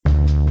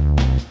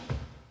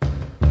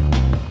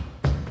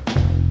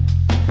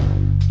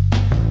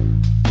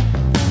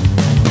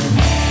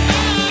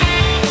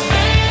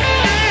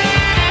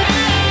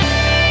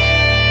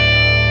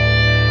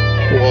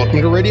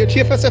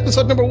TFS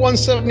episode number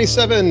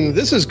 177.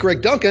 This is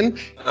Greg Duncan.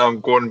 I'm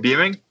Gordon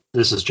Beaming.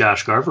 This is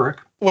Josh Garverick.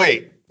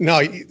 Wait,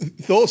 no,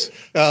 those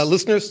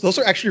listeners, those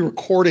are actually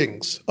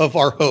recordings of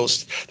our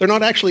hosts. They're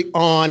not actually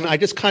on. I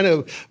just kind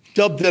of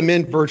dubbed them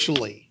in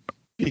virtually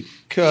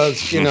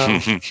because, you know.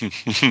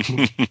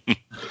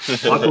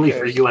 Luckily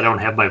for you, I don't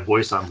have my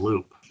voice on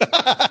loop.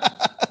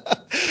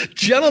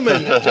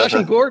 Gentlemen, Josh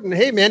and Gordon,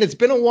 hey man, it's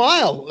been a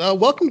while.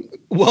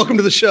 Welcome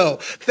to the show.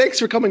 Thanks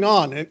for coming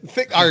on. And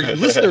our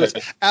listeners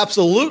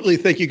absolutely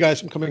thank you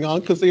guys for coming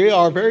on because they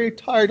are very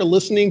tired of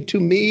listening to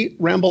me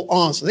ramble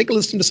on, so they can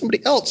listen to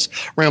somebody else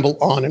ramble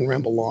on and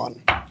ramble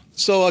on.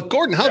 So,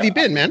 Gordon, how have you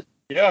been, man?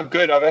 Yeah,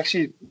 good. I've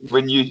actually,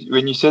 when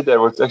you said that,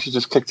 what actually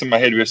just clicked in my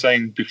head, we were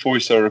saying before we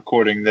started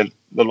recording that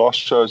the last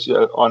show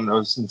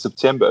was in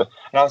September,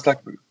 and I was like,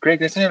 Greg,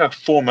 that's only like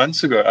 4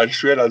 months ago. I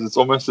just realized it's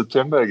almost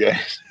September again.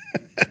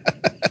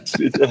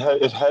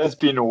 It has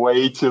been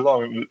way too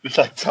long. It's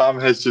like time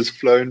has just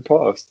flown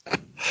past.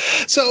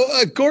 So,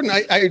 Gordon,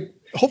 I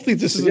hopefully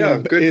this is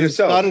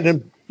not an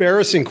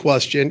embarrassing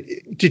question.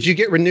 Did you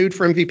get renewed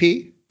for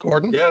MVP,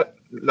 Gordon? Yeah,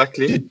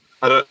 luckily.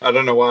 I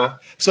don't know why.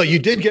 So you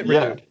did get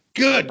renewed.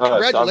 Good.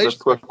 Congratulations.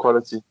 So I've got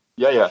quality.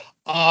 Yeah.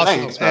 Awesome.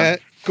 Thanks, man.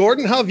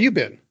 Gordon, how have you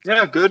been?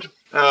 Yeah, good.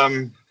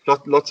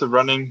 Lots of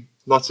running,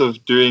 lots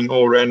of doing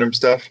all random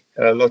stuff,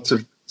 lots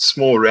of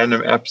small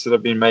random apps that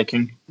I've been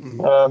making.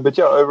 Mm-hmm. But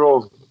yeah,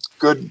 overall,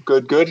 good.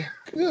 Good.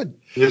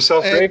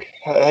 Yourself, Greg?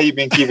 How you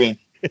been keeping?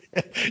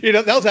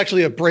 That was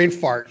actually a brain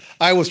fart.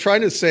 I was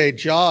trying to say,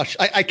 Josh,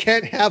 I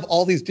can't have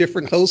all these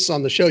different hosts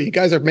on the show. You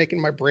guys are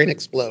making my brain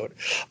explode.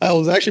 I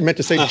was actually meant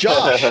to say,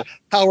 Josh,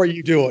 how are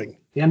you doing?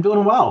 Yeah, I'm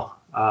doing well.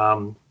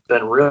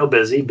 Been real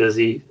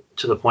busy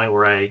to the point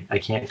where I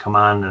can't come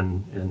on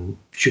and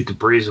shoot the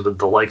breeze with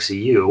the likes of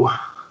you.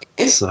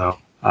 So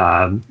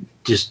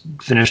just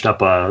finished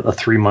up a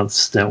 3-month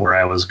stint where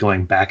I was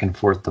going back and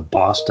forth to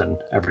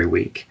Boston every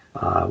week,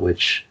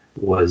 which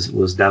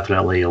was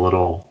definitely a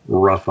little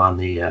rough on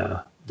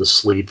the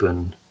sleep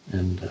and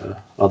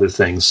other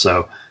things.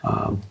 So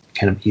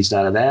kind of eased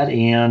out of that,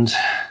 and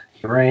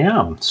here I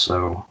am.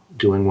 So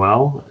doing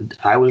well.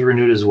 I was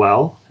renewed as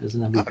well as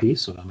an MVP,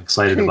 so I'm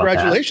excited about that.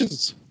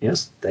 Congratulations.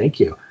 Yes, thank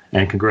you.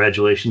 And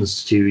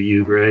congratulations to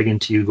you, Greg,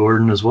 and to you,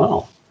 Gordon, as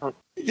well.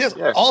 Yes,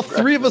 all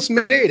three of us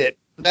made it.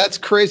 That's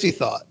crazy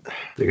thought.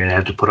 They're going to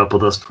have to put up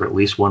with us for at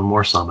least one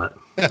more summit.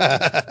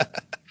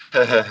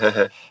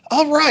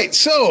 All right.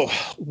 So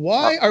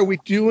why are we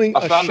doing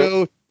a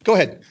show? Go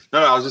ahead. No,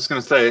 I was just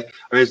going to say,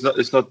 I mean,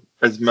 it's not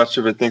as much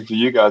of a thing for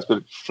you guys,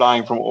 but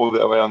flying from all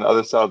the way on the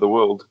other side of the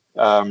world,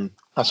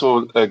 I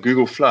saw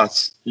Google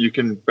Flights. You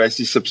can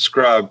basically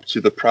subscribe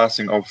to the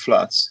pricing of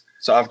flights.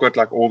 So I've got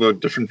like all the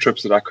different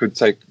trips that I could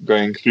take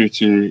going through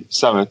to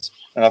Summit,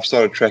 and I've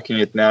started tracking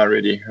it now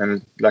already.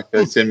 And like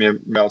they send me a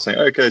mail saying,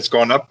 okay, it's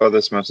gone up by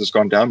this much, it's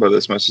gone down by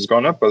this much, it's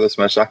gone up by this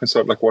much. I can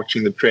start like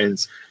watching the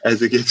trends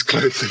as it gets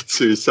closer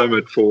to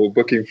Summit for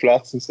booking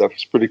flights and stuff.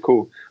 It's pretty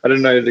cool. I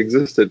didn't know it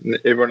existed. And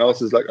everyone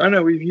else is like, oh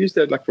no, we've used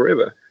that like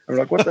forever. I'm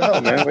like, what the hell,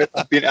 man?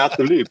 We've been out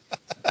the loop.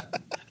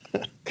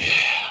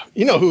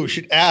 You know who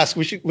should ask?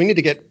 We need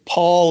to get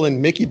Paul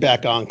and Mickey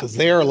back on because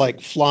they are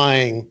like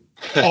flying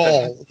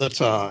all the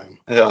time.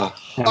 Yeah.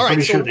 All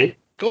right. So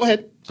go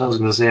ahead. I was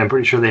going to say, I'm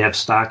pretty sure they have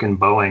stock in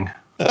Boeing.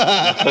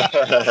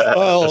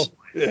 Well,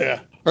 yeah.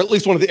 Or at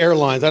least one of the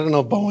airlines. I don't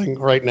know Boeing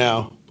right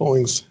now.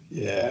 Boeing's,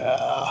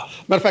 yeah.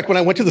 Matter of fact, when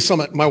I went to the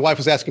Summit, my wife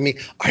was asking me,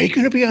 are you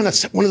going to be on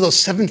one of those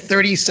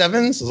 737s?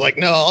 I was like,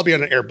 no, I'll be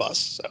on an Airbus.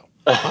 So.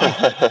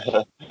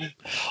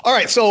 All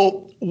right.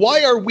 So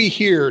why are we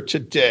here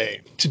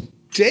today?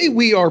 Today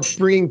we are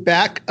bringing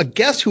back a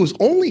guest who was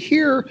only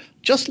here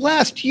just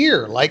last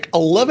year, like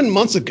 11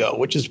 months ago,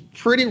 which is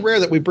pretty rare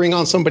that we bring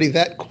on somebody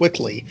that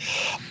quickly.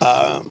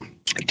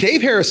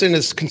 Dave Harrison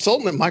is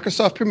consultant at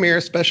Microsoft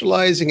Premier,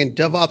 specializing in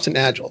DevOps and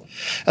Agile.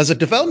 As a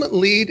development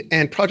lead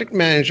and project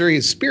manager,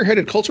 he's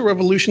spearheaded cultural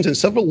revolutions in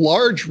several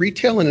large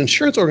retail and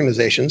insurance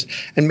organizations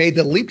and made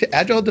the leap to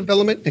Agile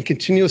development and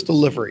continuous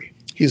delivery.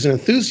 He's an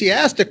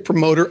enthusiastic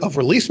promoter of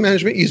release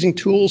management using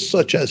tools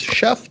such as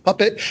Chef,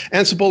 Puppet,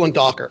 Ansible, and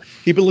Docker.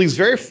 He believes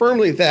very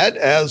firmly that,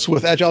 as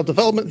with Agile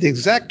development, the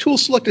exact tool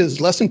selected is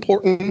less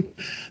important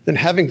than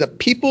having the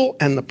people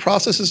and the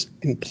processes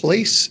in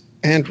place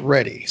and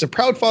ready. He's a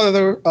proud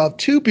father of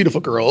 2 beautiful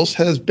girls,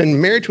 has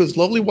been married to his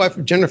lovely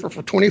wife, Jennifer,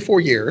 for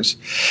 24 years,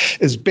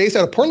 is based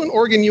out of Portland,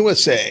 Oregon,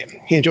 USA.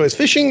 He enjoys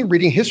fishing,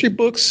 reading history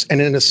books, and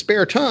in his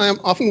spare time,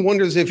 often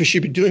wonders if he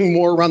should be doing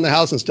more around the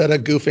house instead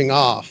of goofing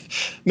off.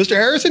 Mr.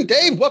 Harrison,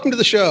 Dave, welcome to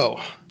the show.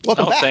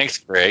 Welcome back. Thanks,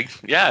 Greg.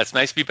 Yeah, it's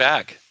nice to be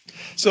back.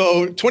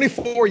 So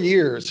 24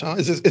 years, huh?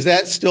 Is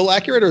that still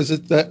accurate, or is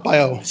it that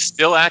bio?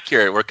 Still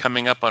accurate. We're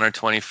coming up on our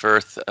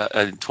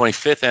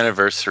 25th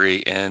anniversary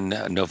in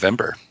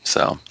November.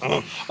 So,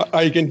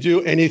 are you going to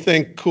do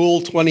anything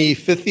cool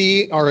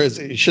 25th, or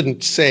you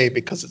shouldn't say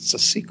because it's a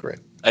secret?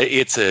 We're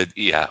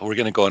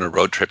going to go on a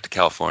road trip to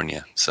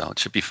California, so it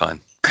should be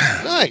fun.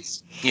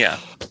 Nice. Yeah.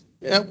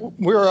 Yeah,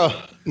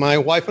 my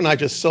wife and I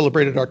just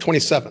celebrated our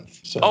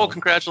 27th. So. Oh,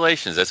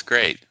 congratulations! That's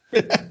great.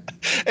 And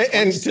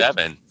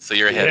 27. So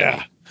you're ahead of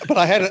me. But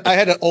I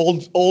had an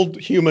old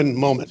human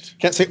moment.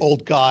 Can't say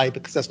old guy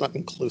because that's not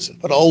inclusive,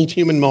 but an old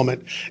human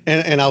moment.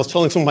 And I was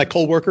telling some of my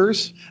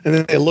coworkers, and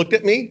then they looked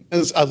at me,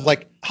 and I was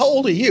like, "How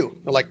old are you?"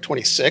 They're like,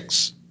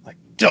 26. Like,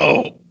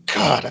 oh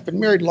God, I've been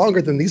married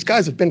longer than these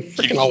guys have been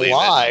freaking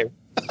alive.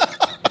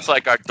 It's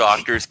like our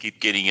doctors keep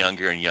getting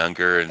younger and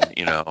younger, and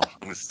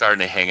I'm starting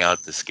to hang out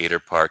at the skater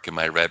park in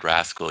my Red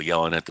Rascal,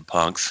 yelling at the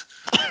punks.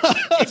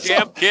 You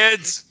damn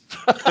kids!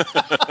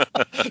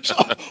 So,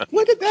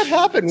 when did that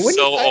happen?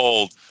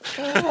 Old.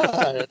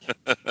 God.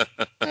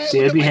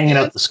 See, I'd be hanging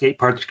out at the skate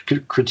park,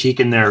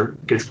 critiquing their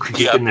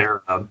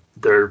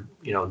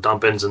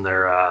dump-ins and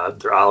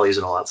their ollies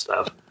and all that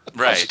stuff.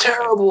 Right. That's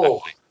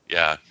terrible.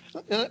 Yeah.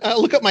 I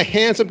look at my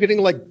hands. I'm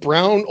getting like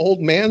brown old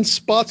man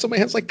spots on my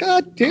hands. Like,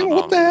 God damn,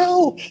 what the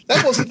hell?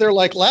 That wasn't there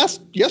like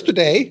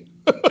yesterday.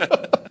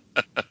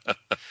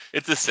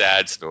 It's a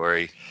sad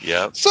story.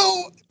 Yeah.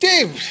 So,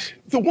 Dave,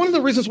 one of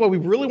the reasons why we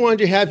really wanted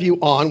to have you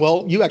on,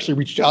 well, you actually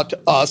reached out to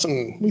us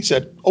and we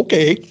said,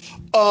 okay,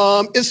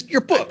 is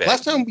your book.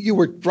 Last time you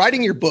were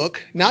writing your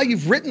book. Now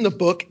you've written the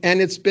book and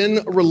it's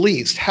been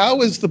released.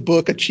 How is the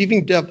book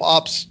Achieving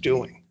DevOps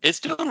doing? It's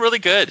doing really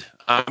good.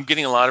 I'm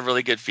getting a lot of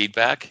really good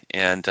feedback,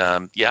 and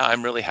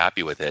I'm really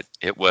happy with it.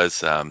 It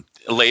was a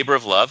labor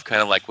of love,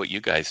 kind of like what you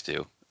guys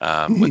do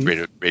with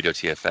Radio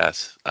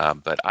TFS.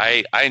 But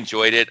I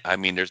enjoyed it. I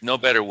mean, there's no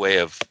better way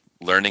of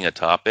learning a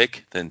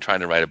topic than trying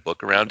to write a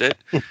book around it.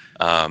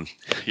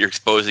 You're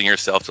exposing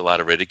yourself to a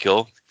lot of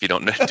ridicule if you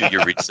don't do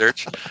your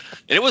research. And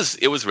it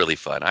was really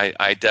fun.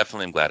 I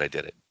definitely am glad I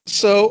did it.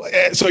 So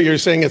you're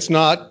saying it's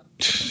not,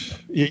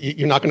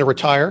 you're not going to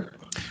retire?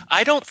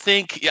 I don't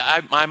think.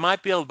 Yeah, I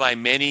might be able to buy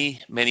many,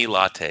 many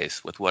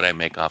lattes with what I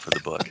make off of the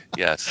book.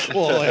 Yes.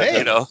 Well,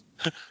 hey.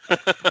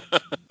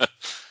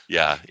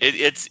 Yeah,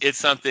 it's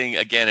something.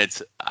 Again,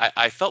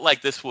 I felt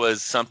like this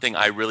was something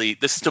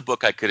this is a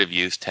book I could have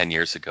used 10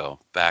 years ago,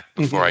 back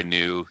before I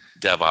knew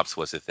DevOps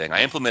was a thing.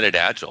 I implemented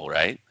Agile,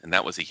 right? And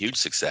that was a huge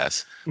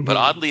success. But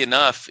oddly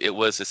enough, it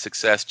was a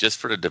success just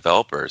for the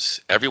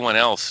developers. Everyone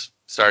else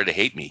started to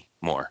hate me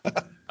more.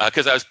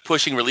 Because I was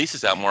pushing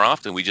releases out more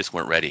often. We just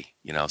weren't ready,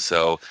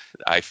 So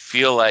I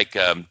feel like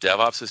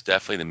DevOps is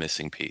definitely the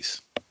missing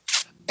piece.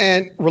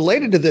 And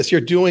related to this,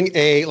 you're doing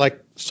a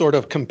sort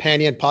of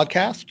companion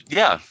podcast?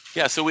 Yeah.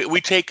 So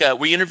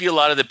we interview a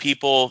lot of the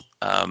people.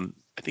 I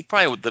think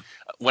probably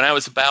when I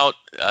was about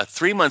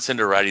 3 months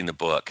into writing the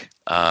book,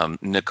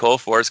 Nicole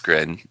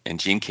Forsgren and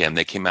Gene Kim,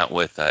 they came out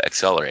with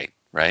Accelerate,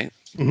 right?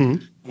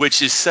 Mm-hmm.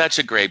 Which is such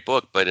a great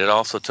book, but it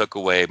also took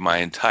away my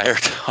entire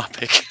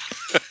topic.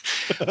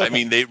 I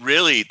mean, they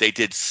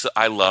did.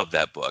 I love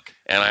that book,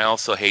 and I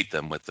also hate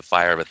them with The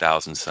Fire of a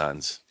Thousand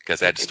Suns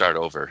because I had to start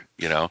over,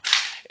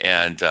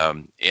 And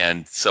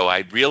so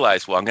I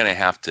realized, well, I'm going to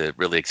have to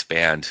really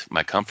expand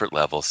my comfort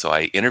level. So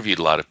I interviewed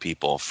a lot of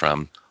people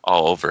from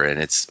all over,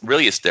 and it's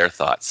their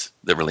thoughts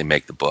that really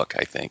make the book,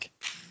 I think,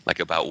 like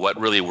about what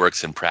really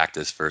works in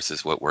practice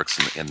versus what works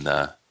in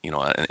the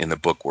in the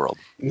book world.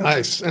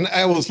 Nice. And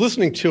I was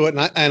listening to it,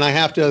 and I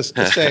have to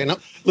say, and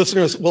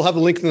listeners, we'll have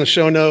the link in the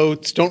show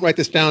notes. Don't write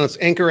this down. It's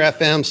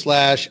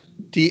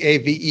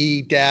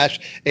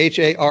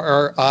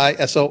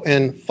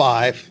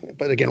anchor.fm/DAVE-HARRISON5.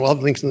 But again, we'll have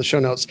the links in the show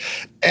notes.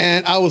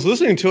 And I was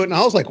listening to it, and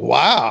I was like,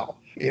 wow.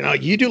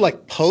 You do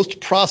like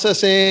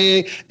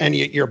post-processing, and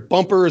your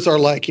bumpers are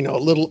like, a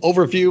little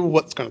overview of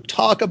what's going to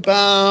talk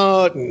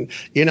about. And,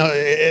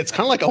 it's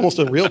kind of like almost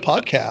a real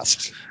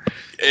podcast.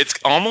 It's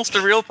almost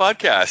a real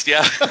podcast,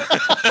 yeah.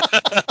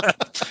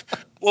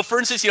 Well, for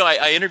instance,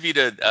 I interviewed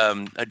a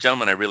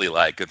gentleman I really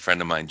like, good friend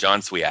of mine,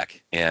 John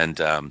Swiak,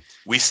 and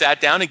we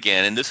sat down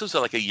again, and this was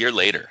like a year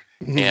later.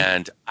 Mm-hmm.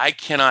 And I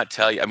cannot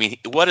tell you, I mean,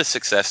 what a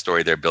success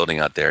story they're building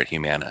out there at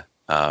Humana.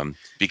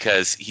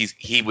 Because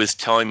he was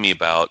telling me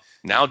about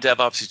now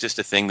DevOps is just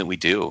a thing that we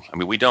do. I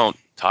mean, we don't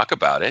talk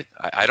about it.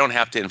 I don't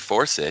have to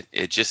enforce it.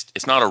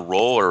 It's not a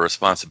role or a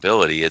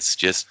responsibility. It's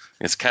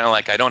kind of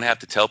like I don't have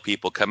to tell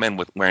people come in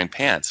with wearing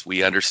pants.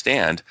 We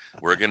understand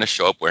we're going to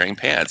show up wearing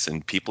pants,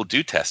 and people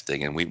do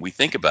testing, and we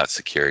think about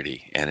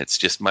security, and it's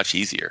just much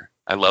easier.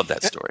 I love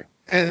that story.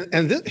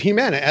 And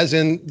Humana, as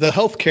in the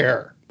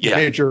healthcare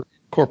major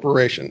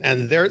corporation,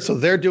 and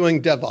they're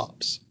doing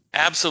DevOps.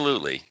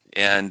 Absolutely.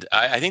 And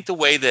I think the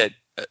way that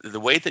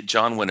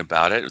John went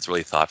about it was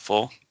really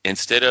thoughtful.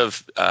 Instead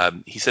of,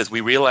 he says, we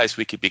realized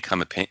we could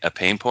become a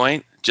pain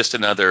point, just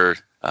another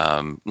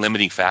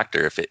limiting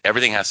factor if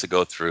everything has to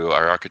go through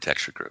our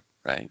architecture group,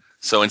 right?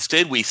 So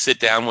instead, we sit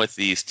down with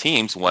these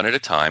teams one at a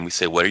time. We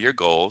say, what are your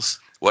goals?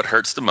 What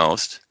hurts the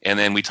most? And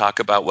then we talk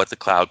about what the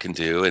cloud can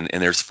do. And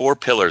there's 4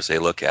 pillars they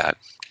look at.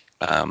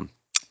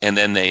 And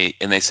then they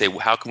say, well,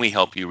 how can we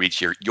help you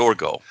reach your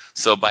goal?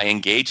 So by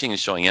engaging and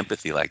showing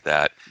empathy like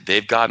that,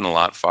 they've gotten a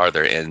lot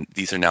farther. And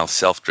these are now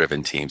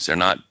self-driven teams. They're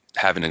not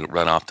having to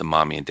run off to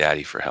mommy and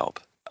daddy for help.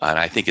 And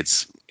I think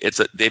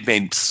they've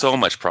made so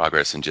much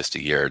progress in just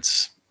a year.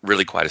 It's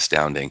really quite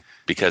astounding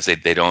because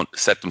they don't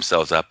set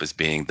themselves up as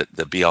being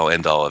the be-all,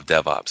 end-all of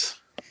DevOps.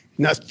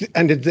 Now,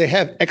 and did they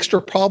have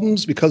extra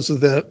problems because of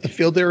the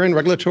field they're in,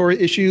 regulatory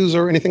issues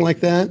or anything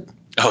like that?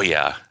 Oh,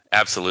 yeah.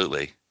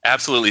 Absolutely.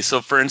 Absolutely.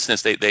 So, for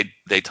instance,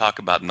 they talk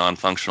about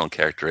non-functional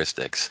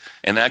characteristics,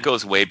 and that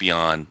goes way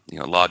beyond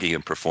logging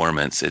and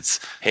performance. It's,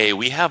 hey,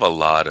 we have a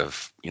lot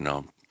of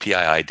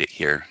PII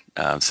here,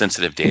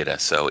 sensitive data.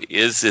 So,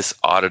 is this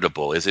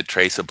auditable? Is it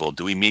traceable?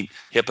 Do we meet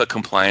HIPAA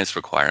compliance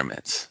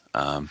requirements?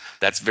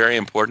 That's very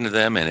important to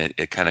them, and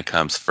it kind of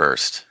comes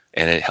first.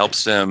 And it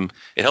helps them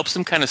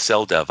kind of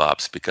sell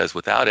DevOps, because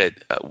without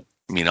it,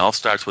 all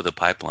starts with a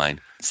pipeline.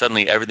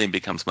 Suddenly, everything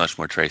becomes much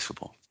more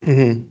traceable.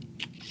 Mm-hmm.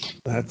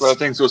 Well, I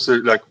think it's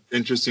also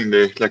interesting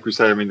there, like we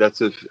say,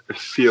 that's a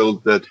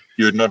field that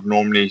you would not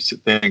normally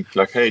think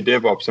like, hey,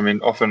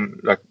 DevOps. Often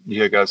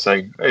you hear guys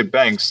saying, hey,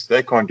 banks,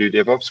 they can't do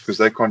DevOps because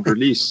they can't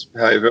release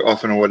however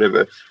often or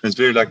whatever. And it's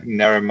very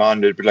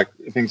narrow-minded, but I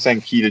think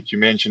something key that you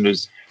mentioned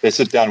is they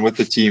sit down with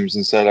the teams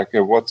and say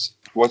okay,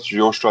 what's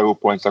your struggle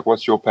points?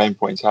 What's your pain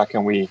points? How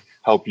can we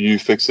help you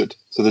fix it?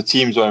 So the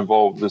teams are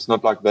involved. It's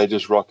not like they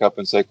just rock up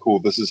and say, cool,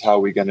 this is how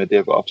we're going to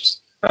DevOps,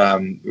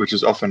 which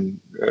is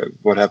often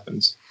what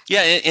happens.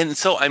 Yeah, and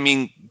so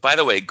by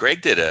the way,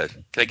 Greg can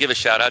I give a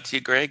shout out to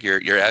you, Greg?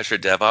 Your Azure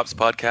DevOps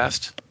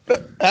podcast.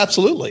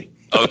 Absolutely.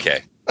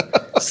 Okay.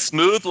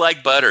 Smooth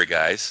like butter,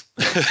 guys.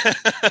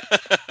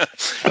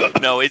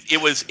 No,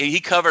 he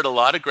covered a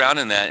lot of ground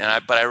in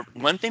that,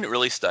 one thing that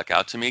really stuck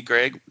out to me,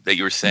 Greg, that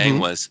you were saying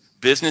was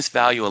business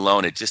value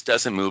alone. It just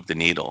doesn't move the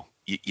needle.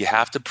 You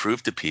have to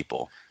prove to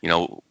people,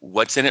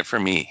 what's in it for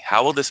me?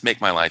 How will this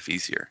make my life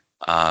easier?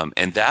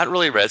 And that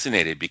really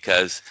resonated,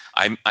 because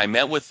I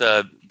met with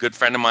a good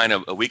friend of mine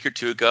a week or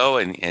two ago,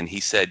 and he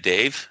said,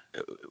 Dave,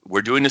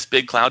 we're doing this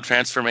big cloud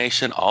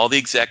transformation. All the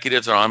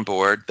executives are on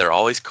board. They're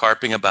always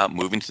carping about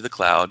moving to the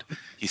cloud.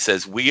 He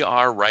says, we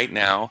are right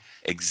now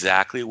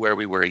exactly where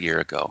we were a year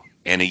ago.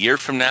 And a year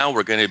from now,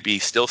 we're going to be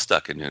still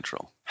stuck in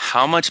neutral.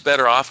 How much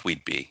better off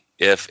we'd be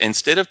if,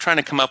 instead of trying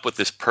to come up with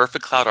this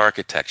perfect cloud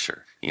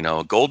architecture,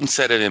 a golden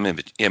set of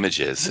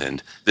images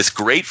and this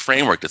great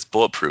framework that's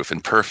bulletproof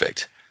and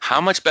perfect, how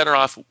much better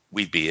off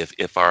we'd be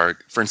if for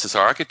instance,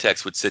 our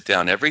architects would sit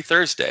down every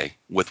Thursday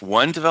with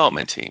one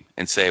development team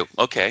and say,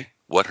 okay,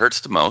 what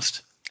hurts the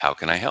most? How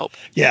can I help?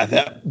 Yeah,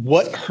 that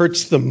what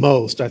hurts the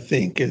most, I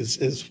think,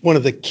 is one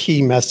of the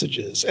key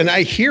messages. And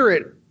I hear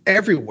it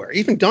everywhere.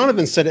 Even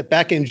Donovan said it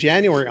back in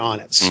January on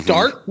it.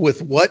 Start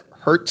with what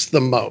hurts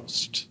the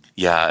most.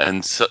 Yeah,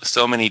 and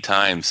so many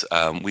times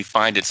we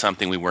find it's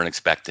something we weren't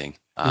expecting.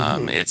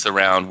 It's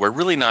around, we're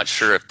really not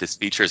sure if this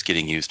feature is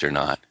getting used or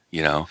not,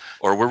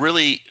 or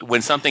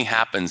when something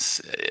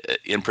happens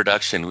in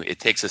production, it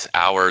takes us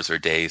hours or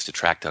days to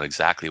track down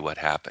exactly what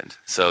happened.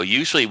 So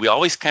usually we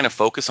always kind of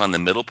focus on the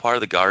middle part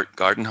of the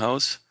garden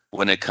hose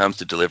when it comes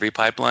to delivery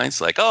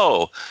pipelines, like,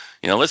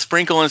 let's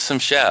sprinkle in some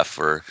Chef,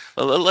 or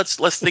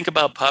let's think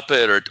about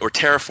Puppet or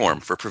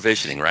Terraform for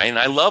provisioning, right? And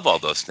I love all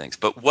those things.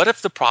 But what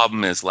if the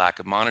problem is lack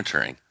of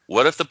monitoring?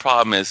 What if the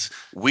problem is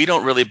we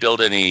don't really build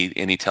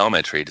any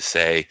telemetry to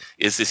say,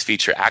 is this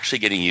feature actually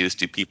getting used?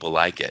 Do people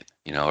like it?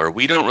 Or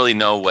we don't really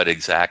know what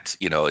exact,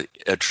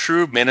 a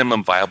true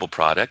minimum viable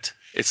product.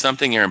 It's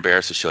something you're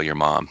embarrassed to show your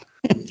mom.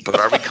 But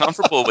are we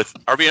comfortable with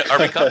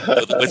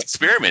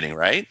experimenting,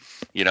 right?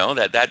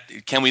 That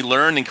can we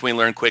learn, and can we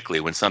learn quickly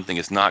when something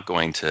is not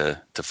going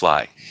to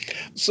fly?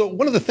 So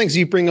one of the things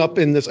you bring up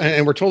in this,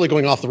 and we're totally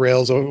going off the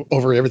rails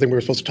over everything we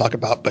were supposed to talk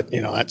about, but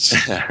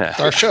that's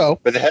our show.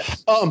 But that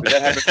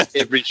happens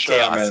every show,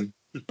 chaos. Man.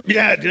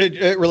 Yeah,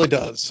 it really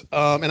does.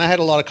 And I had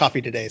a lot of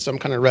coffee today, so I'm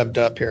kind of revved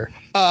up here.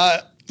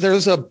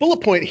 There's a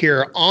bullet point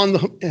here on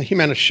the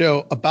Humana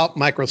show about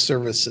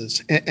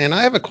microservices, and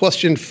I have a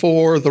question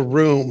for the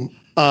room.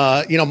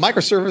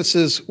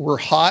 Microservices were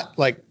hot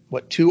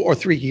 2 or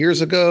 3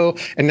 years ago,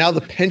 and now the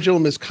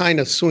pendulum is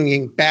kind of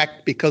swinging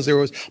back because there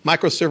was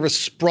microservice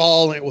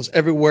sprawl and it was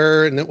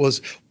everywhere, and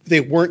they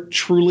weren't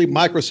truly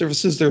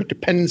microservices. There were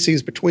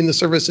dependencies between the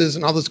services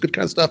and all this good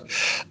kind of stuff.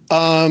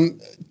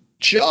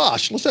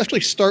 Josh, let's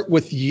actually start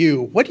with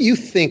you. What do you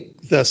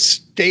think the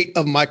state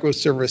of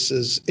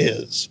microservices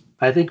is?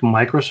 I think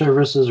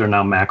microservices are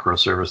now macro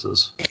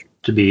services.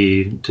 To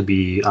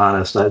be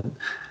honest,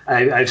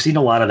 I've seen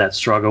a lot of that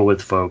struggle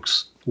with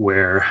folks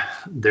where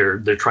they're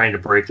trying to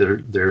break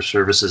their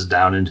services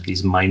down into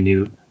these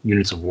minute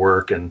units of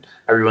work, and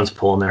everyone's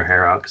pulling their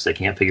hair out because they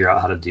can't figure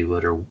out how to do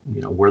it, or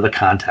where the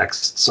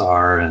contexts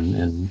are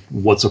and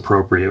what's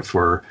appropriate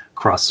for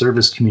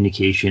cross-service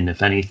communication,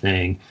 if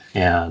anything.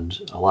 And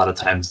a lot of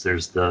times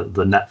there's the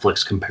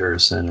Netflix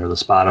comparison or the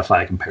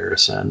Spotify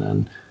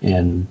comparison,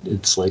 and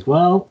it's like,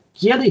 well,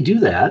 yeah, they do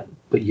that,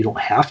 but you don't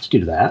have to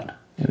do that.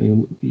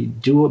 You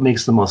do what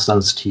makes the most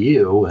sense to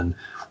you and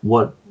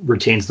what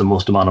retains the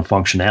most amount of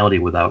functionality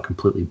without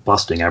completely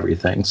busting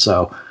everything.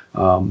 So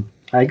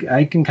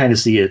I can kind of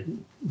see it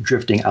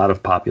drifting out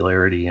of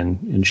popularity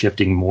and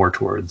shifting more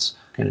towards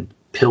kind of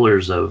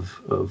pillars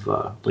of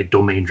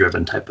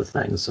domain-driven type of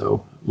things.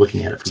 So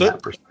looking at it from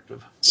that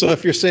perspective. So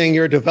if you're saying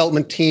you're a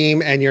development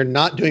team and you're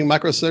not doing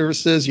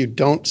microservices, you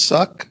don't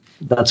suck?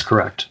 That's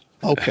correct.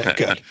 Okay,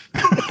 good.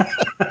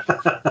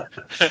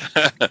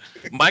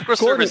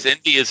 Microservice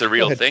envy is a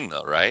real thing,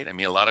 though, right?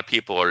 A lot of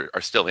people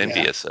are still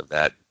envious of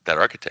that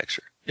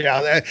architecture.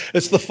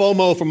 It's the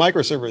FOMO for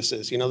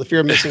microservices. The fear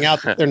of missing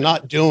out that they're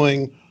not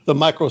doing the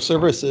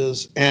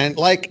microservices. And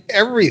like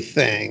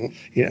everything,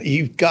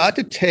 you've got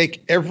to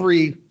take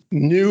every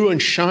new and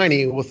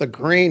shiny with a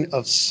grain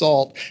of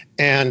salt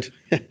and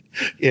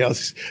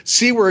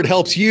see where it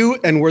helps you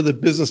and where the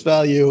business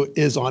value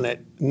is on it,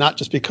 not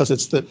just because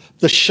it's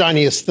the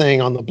shiniest thing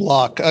on the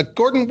block.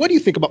 Gordon, what do you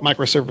think about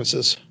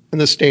microservices in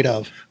the state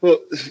of? Well,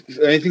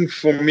 I think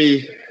for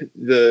me,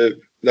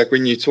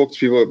 when you talk to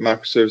people about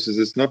microservices,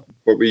 it's not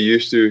what we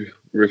used to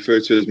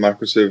refer to as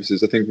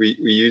microservices. I think we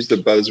use the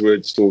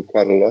buzzword still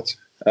quite a lot.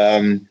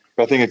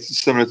 But I think it's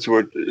similar to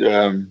what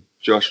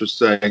Josh was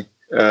saying,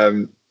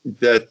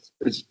 that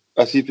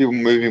I see people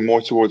moving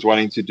more towards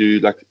wanting to do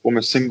like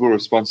almost single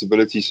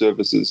responsibility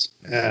services,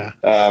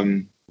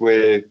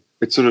 where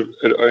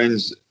it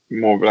owns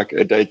more like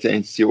a data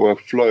entity or a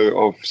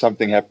flow of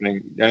something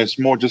happening, and it's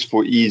more just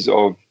for ease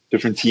of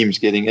different teams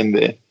getting in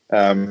there.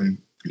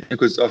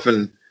 Because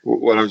often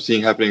what I'm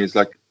seeing happening is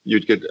like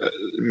you'd get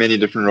many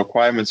different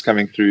requirements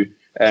coming through,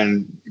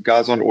 and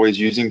guys aren't always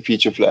using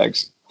feature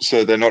flags,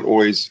 so they're not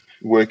always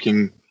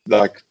working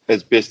like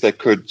as best they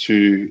could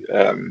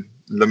to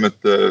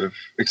limit the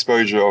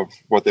exposure of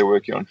what they're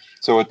working on.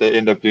 So what they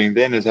end up doing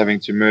then is having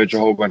to merge a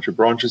whole bunch of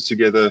branches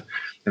together,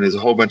 and there's a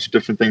whole bunch of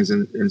different things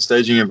in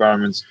staging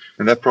environments,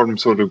 and that problem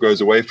sort of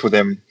goes away for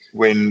them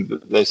when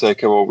they say,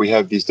 okay, well, we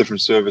have these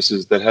different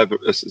services that have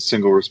a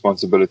single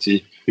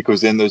responsibility,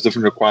 because then those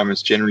different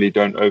requirements generally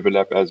don't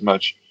overlap as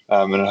much,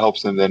 and it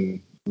helps them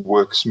then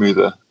work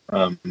smoother.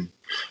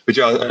 But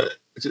yeah,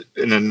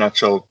 in a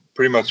nutshell,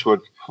 pretty much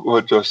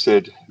what Josh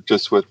said,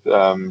 just with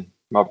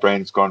my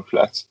brain's gone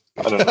flat.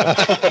 I don't know.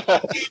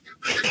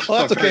 Well,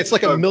 that's okay. It's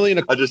like a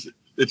million.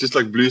 It's just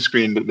like blue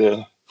screened it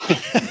there.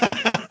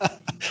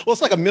 Well,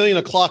 it's like a million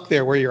o'clock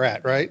there where you're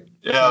at, right?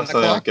 Yeah,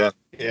 something like that.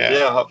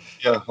 Yeah.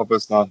 Hope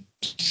it's not.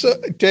 So,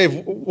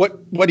 Dave, what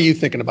are you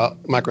thinking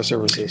about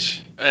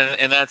microservices?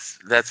 And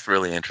that's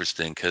really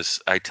interesting,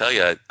 because I tell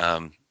you,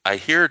 I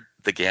hear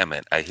the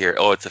gamut. I hear,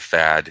 it's a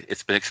fad.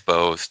 It's been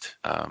exposed,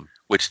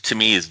 which to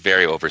me is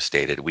very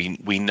overstated.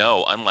 We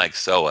know, unlike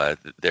SOA,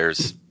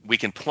 we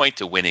can point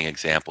to winning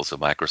examples of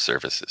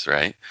microservices,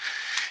 right?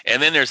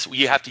 And then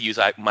you have to use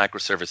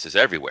microservices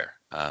everywhere,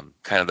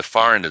 kind of the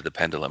far end of the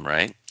pendulum,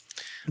 right?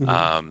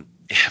 Mm-hmm.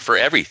 For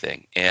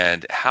everything.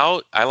 And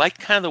how I like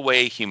kind of the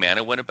way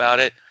Humana went about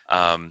it.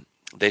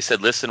 They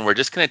said, listen, we're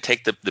just going to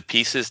take the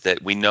pieces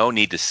that we know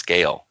need to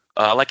scale.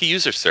 Like a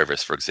user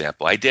service, for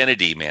example,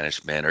 identity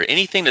management, or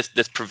anything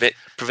that's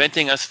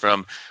preventing us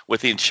from,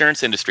 with the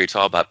insurance industry, it's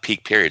all about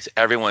peak periods.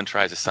 Everyone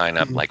tries to sign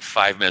up like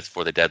 5 minutes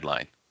before the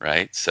deadline,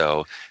 right?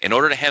 So in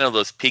order to handle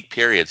those peak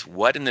periods,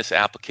 what in this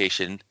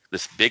application,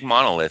 this big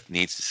monolith,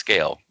 needs to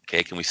scale?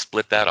 Okay, can we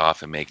split that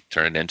off and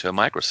turn it into a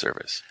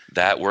microservice?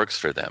 That works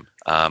for them.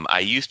 I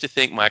used to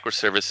think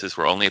microservices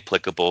were only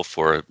applicable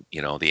for,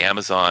 the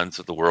Amazons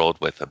of the world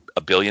with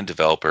a billion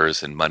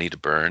developers and money to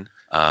burn.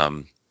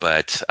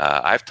 But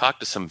I've talked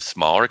to some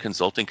smaller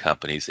consulting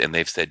companies, and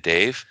they've said,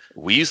 Dave,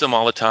 we use them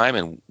all the time,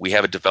 and we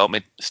have a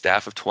development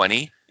staff of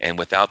 20, and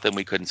without them,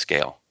 we couldn't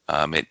scale.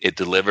 It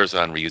delivers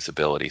on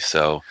reusability.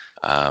 So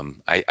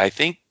I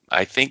think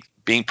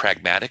being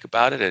pragmatic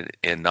about it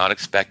and not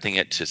expecting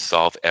it to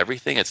solve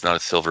everything, it's not a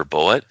silver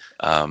bullet.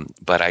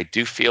 But I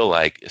do feel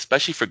like,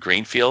 especially for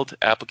greenfield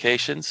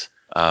applications,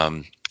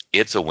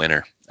 it's a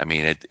winner. I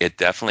mean, it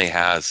definitely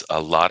has a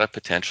lot of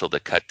potential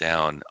to cut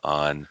down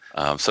on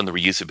some of the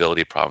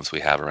reusability problems we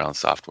have around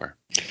software.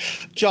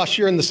 Josh,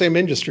 you're in the same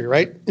industry,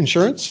 right?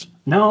 Insurance?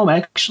 No,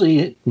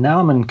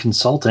 I'm in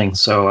consulting,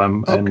 so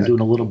I'm doing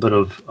a little bit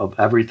of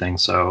everything.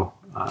 So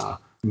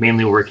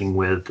mainly working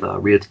with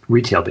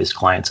retail-based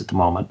clients at the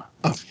moment.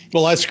 Oh,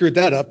 well, I screwed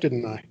that up,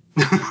 didn't I?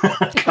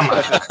 Come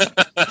on.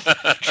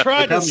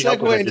 Tried to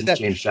segue into that.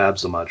 Change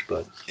jobs so much,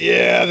 but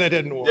yeah, that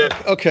didn't work.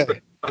 Yeah. Okay.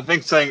 I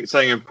think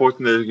saying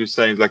important that you're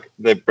saying, like,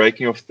 they're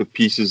breaking off the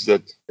pieces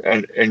that,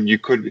 and you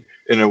could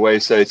in a way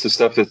say it's the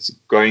stuff that's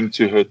going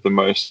to hurt the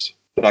most.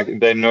 Like,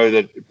 they know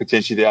that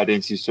potentially the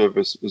identity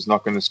service is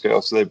not going to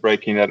scale, so they're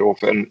breaking that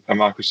off, and a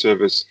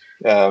microservice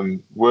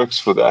works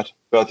for that.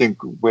 But I think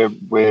where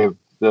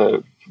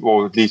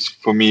or at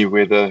least for me,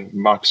 where the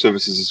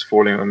microservices is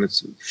falling on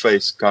its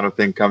face kind of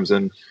thing comes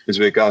in, is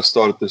where guys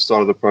start at the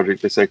start of the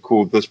project. They say,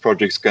 cool, this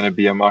project's going to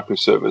be a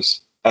microservice.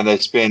 And they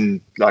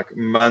spend like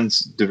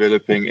months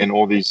developing in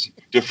all these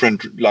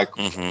different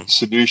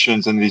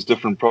solutions and these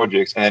different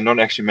projects, and they're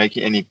not actually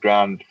making any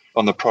ground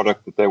on the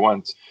product that they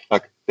want.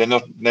 Like, they're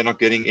not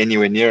getting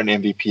anywhere near an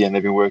MVP, and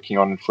they've been working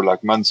on it for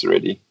like months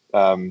already.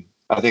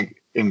 I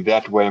think in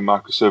that way,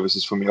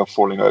 microservices for me are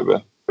falling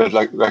over. But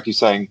like you're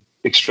saying,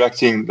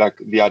 extracting like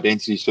the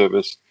identity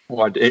service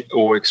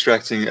or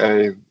extracting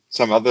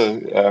some other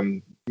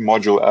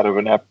module out of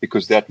an app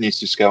because that needs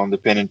to scale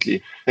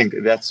independently, I think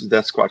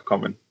that's quite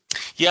common.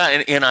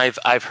 Yeah, and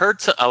I've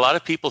heard a lot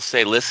of people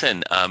say,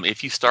 listen,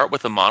 if you start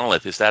with a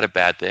monolith, is that a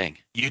bad thing?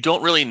 You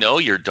don't really know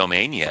your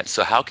domain yet,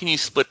 so how can you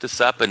split this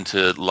up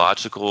into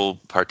logical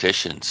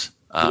partitions?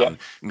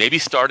 Maybe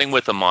starting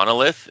with a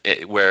monolith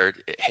where,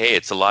 hey,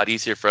 it's a lot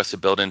easier for us to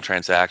build in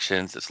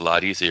transactions. It's a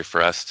lot easier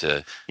for us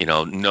to,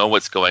 know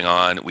what's going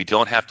on. We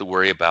don't have to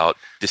worry about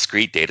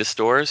discrete data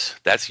stores.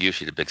 That's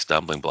usually the big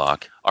stumbling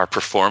block. Our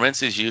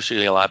performance is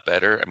usually a lot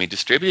better. I mean,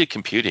 distributed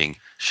computing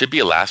should be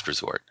a last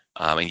resort.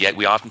 And yet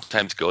we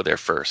oftentimes go there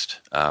first.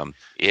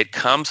 It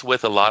comes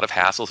with a lot of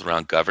hassles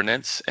around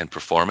governance and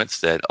performance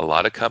that a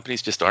lot of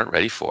companies just aren't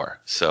ready for.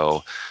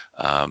 So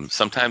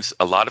sometimes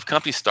a lot of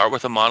companies start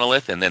with a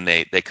monolith and then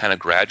they kind of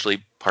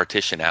gradually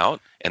partition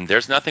out. And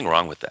there's nothing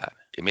wrong with that.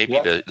 It may be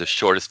the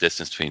shortest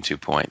distance between 2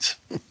 points.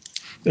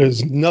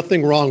 There's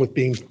nothing wrong with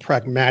being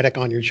pragmatic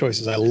on your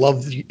choices. I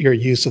love your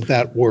use of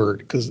that word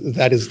because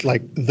that is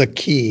like the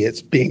key.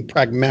 It's being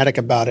pragmatic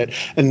about it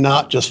and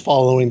not just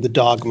following the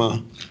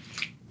dogma.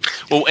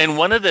 Well, and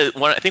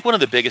I think one of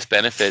the biggest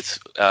benefits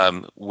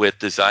with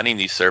designing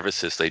these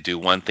services, they do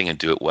one thing and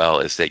do it well,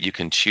 is that you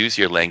can choose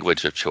your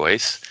language of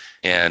choice.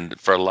 And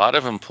for a lot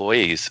of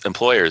employers,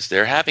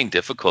 they're having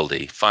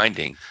difficulty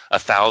finding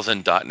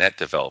 1,000 .NET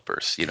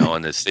developers,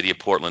 in the city of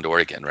Portland,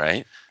 Oregon,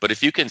 right? But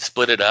if you can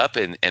split it up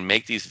and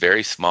make these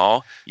very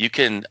small, you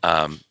can,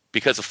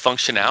 because the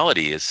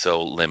functionality is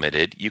so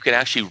limited, you can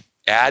actually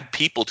add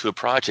people to a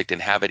project and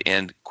have it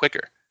end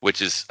quicker,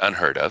 which is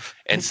unheard of.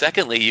 And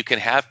secondly, you can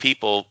have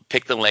people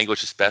pick the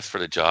language that's best for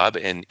the job,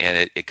 and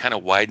it kind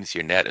of widens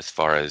your net as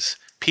far as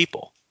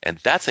people. And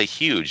that's a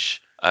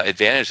huge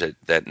advantage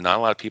that not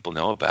a lot of people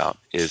know about,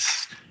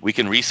 is we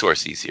can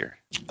resource easier.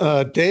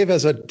 Dave,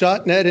 as a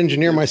 .NET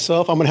engineer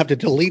myself, I'm going to have to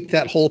delete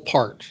that whole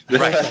part.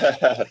 Right.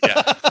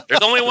 Yeah.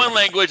 There's only one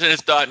language, and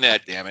it's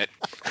 .NET, damn it.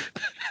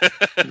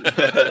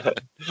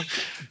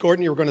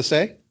 Gordon, you were going to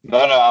say? No,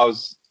 I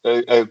was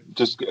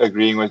just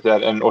agreeing with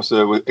that, and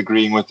also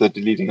agreeing with the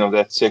deleting of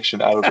that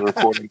section out of the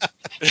recording.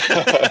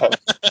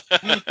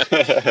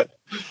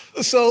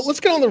 So let's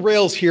get on the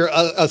rails here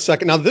a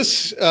second. Now,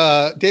 this,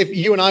 Dave,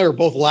 you and I are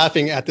both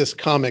laughing at this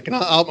comic, and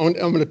I'm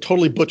going to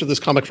totally butcher this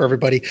comic for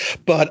everybody,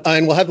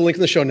 and we'll have the link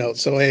in the show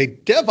notes. So a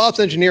DevOps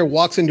engineer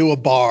walks into a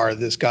bar.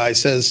 This guy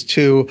says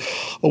to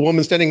a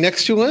woman standing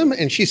next to him,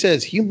 and she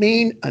says, "You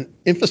mean an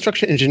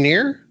infrastructure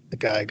engineer?" The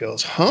guy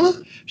goes, "Huh?"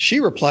 She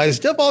replies,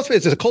 "DevOps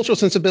is a cultural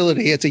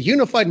sensibility. It's a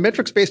unified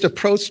metrics-based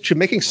approach to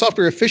making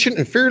software efficient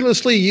and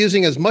fearlessly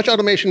using as much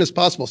automation as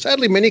possible.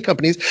 Sadly, many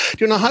companies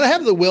do not know how to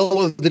have the will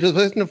or the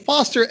desire to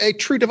foster a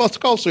true DevOps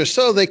culture,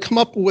 so they come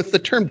up with the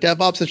term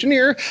DevOps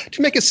engineer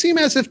to make it seem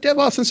as if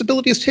DevOps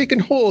sensibility has taken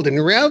hold. In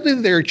reality,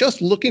 they're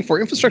just looking for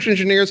infrastructure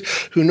engineers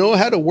who know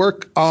how to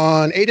work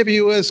on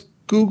AWS,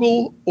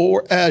 Google,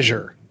 or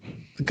Azure."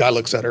 The guy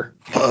looks at her.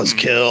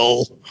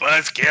 Buzzkill.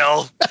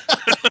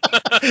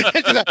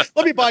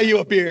 Let me buy you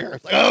a beer.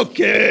 Like,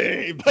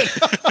 okay.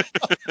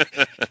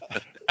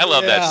 I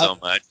love that so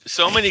much.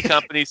 So many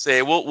companies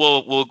say,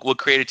 we'll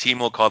create a team,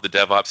 we'll call it the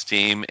DevOps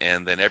team,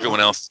 and then everyone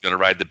else is going to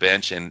ride the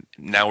bench, and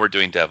now we're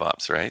doing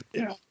DevOps, right?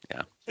 Yeah.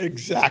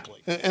 Exactly.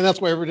 And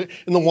that's why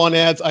in the one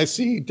ads I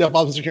see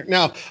DevOps engineer.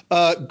 Now,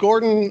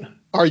 Gordon,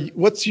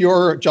 what's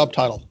your job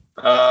title?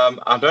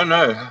 I don't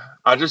know.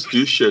 I just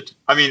do shit.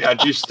 I mean, I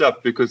do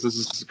stuff because this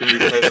is going to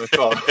be played on the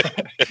car.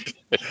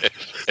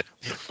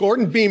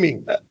 Gordon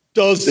Beaming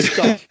does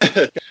stuff.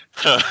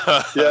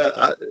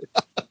 Yeah.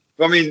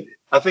 I mean,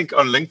 I think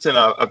on LinkedIn,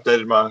 I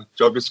updated my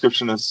job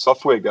description as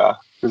software guy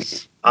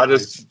because I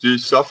just do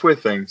software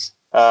things.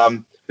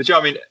 But yeah,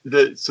 I mean,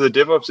 the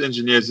DevOps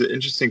engineer is an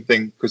interesting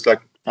thing because,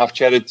 like, I've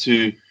chatted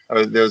to,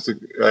 there was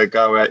a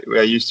guy where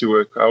I used to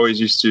work. I always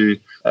used to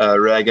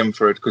rag him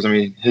for it because, I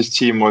mean, his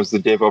team was the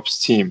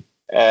DevOps team.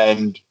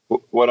 And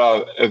what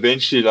I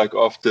eventually, like,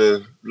 after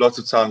lots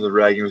of times of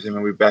ragging with him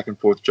and we back and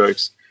forth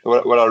jokes,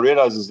 what I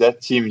realized is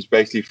that team is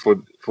basically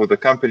for the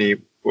company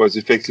was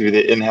effectively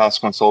their in-house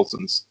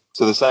consultants.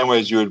 So the same way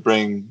as you would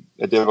bring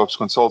a DevOps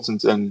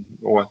consultant in,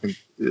 or I think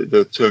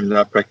the term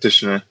now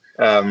practitioner,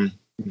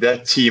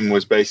 that team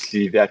was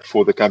basically that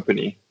for the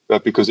company.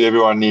 But because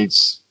everyone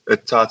needs a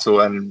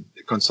title, and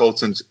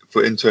consultant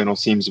for internal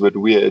seems a bit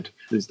weird,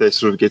 is they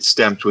sort of get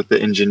stamped with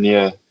the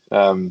engineer,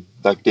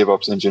 like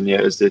DevOps engineer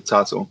is their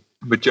title.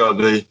 But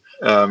yeah,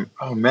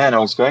 oh man, I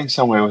was going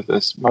somewhere with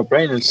this. My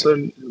brain is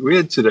so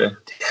weird today.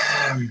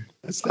 Damn.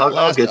 That's that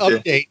last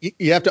update.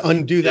 You have to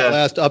undo that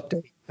last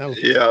update.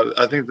 Yeah,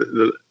 I think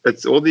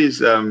it's all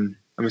these. I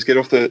must get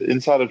off the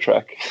insider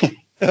track.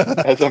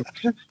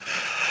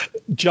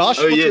 Josh,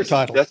 what's your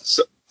title? That's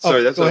what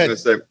I was going to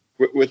say.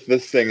 With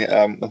this thing,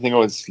 I think it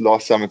was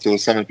last summit or the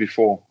summit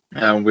before.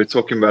 We're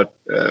talking about,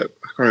 I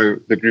can't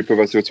remember, the group of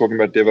us who were talking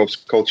about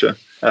DevOps culture.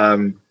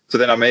 So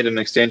then I made an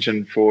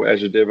extension for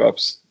Azure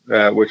DevOps,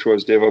 which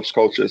was DevOps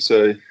culture.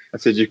 So I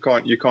said you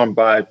can't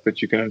buy it,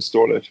 but you can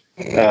install it.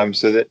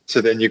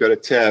 So then you got a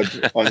tab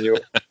on your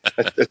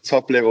a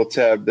top level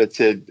tab that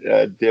said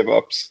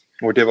DevOps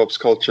or DevOps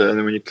culture, and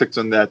then when you clicked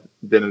on that,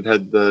 then it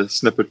had the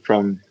snippet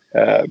from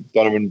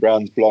Donovan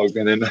Brown's blog,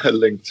 and then a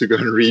link to go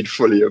and read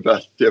fully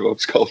about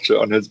DevOps culture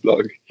on his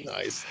blog.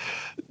 Nice.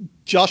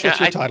 Josh, what's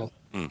your title?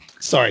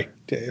 Sorry,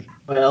 Dave.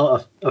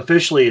 Well,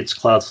 officially it's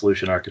Cloud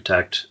Solution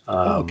Architect,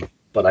 okay.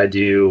 But I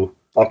do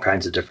all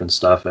kinds of different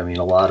stuff. I mean,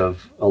 a lot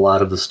of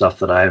the stuff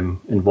that I'm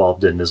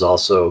involved in is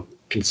also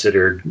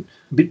considered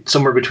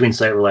somewhere between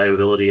site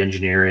reliability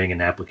engineering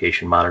and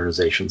application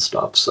modernization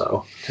stuff.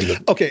 So,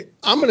 okay,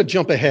 I'm going to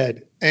jump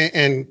ahead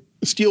and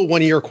steal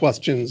one of your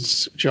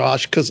questions,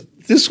 Josh, because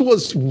this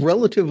was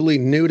relatively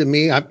new to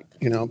me. I'm,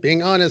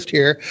 being honest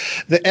here,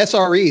 the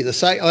SRE, the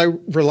site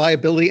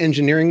reliability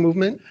engineering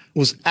movement,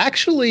 was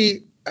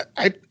actually,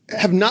 I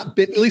have not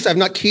been, at least I've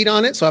not keyed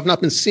on it, so I've not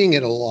been seeing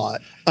it a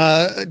lot.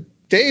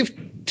 Dave,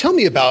 tell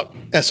me about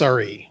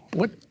SRE.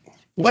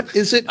 What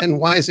is it and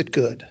why is it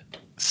good?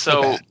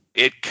 So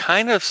it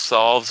kind of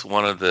solves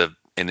one of the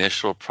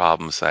initial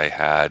problems I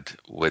had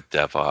with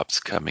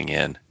DevOps coming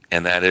in.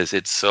 And that is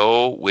it's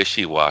so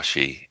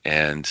wishy-washy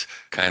and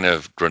kind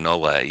of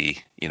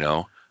granola-y,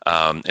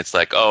 It's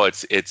like,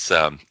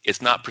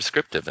 it's not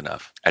prescriptive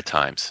enough at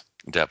times,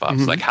 DevOps.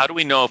 Mm-hmm. Like, how do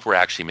we know if we're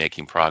actually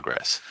making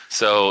progress?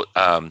 So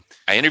I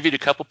interviewed a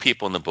couple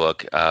people in the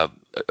book, a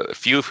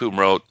few of whom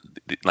wrote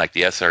like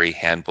the SRE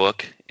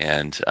handbook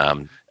and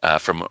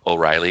from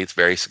O'Reilly. It's a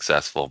very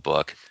successful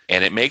book.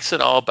 And it makes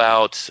it all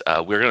about,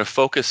 we're going to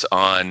focus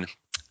on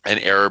an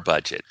error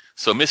budget.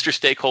 So, Mr.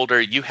 Stakeholder,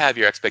 you have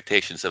your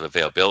expectations of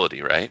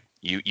availability, right?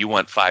 You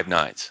want 5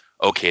 nines.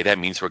 Okay, that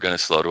means we're going to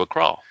slow to a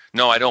crawl.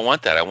 No, I don't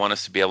want that. I want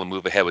us to be able to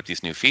move ahead with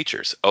these new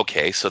features.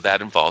 Okay, so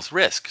that involves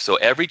risk. So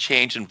every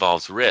change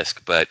involves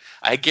risk, but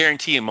I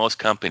guarantee in most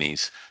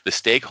companies, the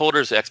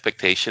stakeholders'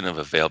 expectation of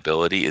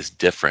availability is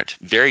different,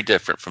 very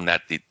different from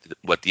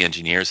what the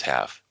engineers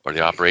have or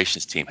the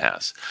operations team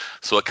has.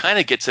 So it kind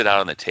of gets it out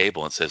on the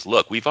table and says,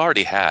 look, we've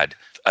already had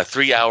a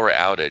 3-hour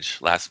outage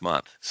last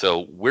month.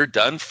 So we're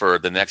done for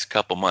the next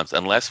couple months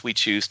unless we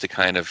choose to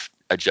kind of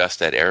adjust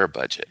that error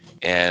budget.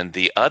 And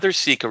the other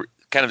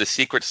kind of the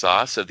secret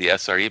sauce of the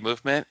SRE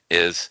movement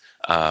is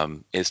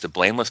the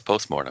blameless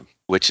postmortem,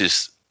 which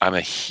is I'm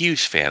a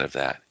huge fan of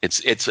that. It's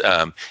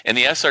in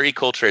the SRE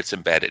culture, it's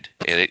embedded.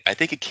 And I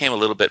think it came a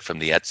little bit from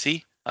the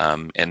Etsy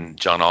and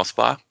John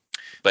Allspaw,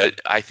 but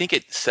I think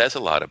it says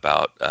a lot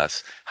about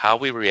us, how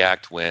we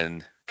react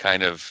when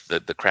kind of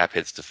the crap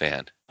hits the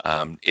fan.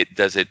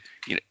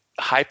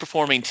 High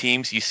performing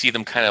teams, you see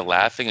them kind of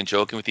laughing and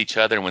joking with each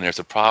other, and when there's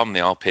a problem, they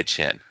all pitch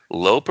in.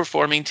 Low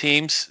performing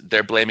teams,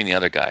 they're blaming the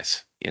other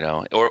guys,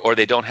 or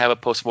they don't have a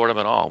postmortem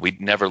at all. We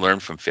never learn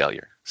from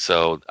failure.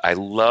 So I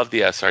love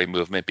the SRE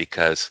movement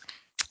because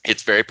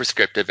it's very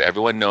prescriptive.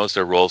 Everyone knows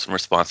their roles and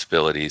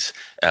responsibilities.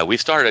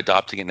 We've started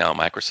adopting it now at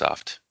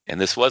Microsoft,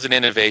 and this was an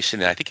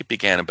innovation. I think it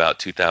began about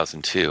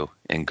 2002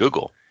 in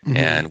Google. Mm-hmm.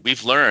 And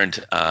we've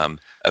learned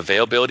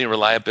availability and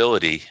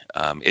reliability.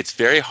 It's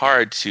very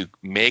hard to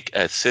make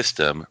a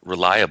system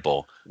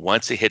reliable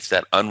once it hits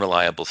that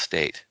unreliable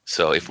state.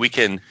 So if we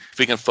can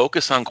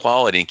focus on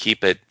quality and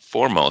keep it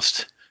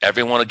foremost,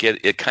 everyone will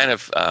get it. Kind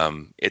of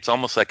it's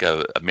almost like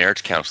a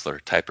marriage counselor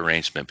type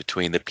arrangement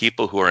between the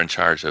people who are in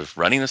charge of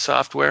running the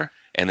software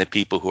and the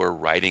people who are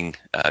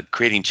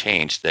creating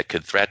change that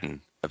could threaten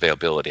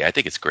availability. I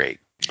think it's great.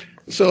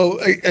 So,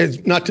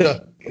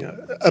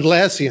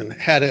 Atlassian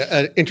had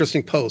an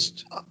interesting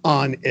post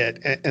on it,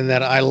 and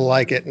that I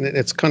like it, and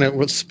it's kind of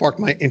what sparked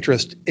my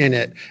interest in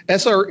it.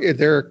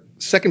 Their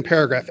second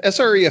paragraph,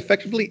 SRE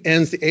effectively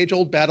ends the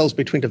age-old battles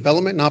between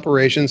development and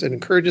operations and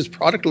encourages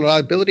product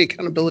reliability,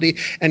 accountability,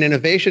 and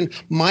innovation,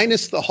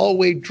 minus the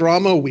hallway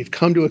drama we've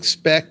come to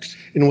expect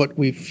in what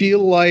we feel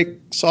like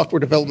software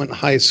development in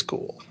high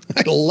school.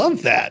 I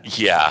love that.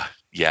 Yeah.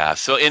 Yeah.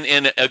 So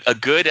in a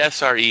good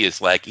SRE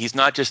is like, he's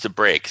not just a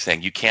break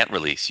saying you can't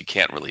release.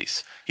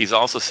 He's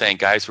also saying,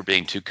 guys, we're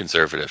being too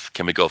conservative.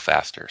 Can we go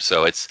faster?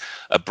 So it's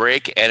a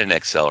break and an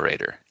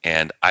accelerator.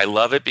 And I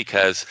love it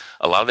because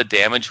a lot of the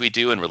damage we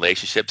do in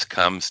relationships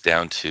comes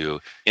down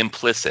to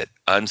implicit,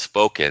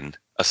 unspoken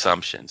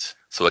assumptions.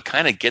 So it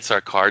kind of gets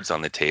our cards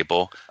on the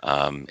table,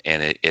 and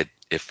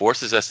it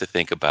forces us to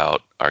think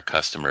about our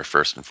customer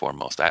first and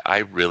foremost. I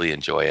really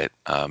enjoy it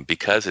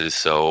because it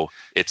is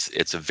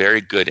it's a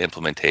very good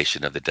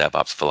implementation of the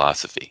DevOps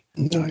philosophy.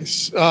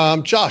 Nice.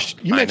 Josh,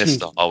 you minus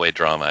mentioned the hallway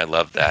drama. I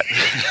love that.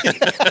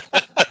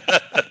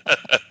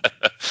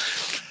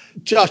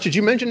 Josh, did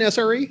you mention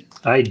SRE?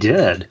 I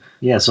did.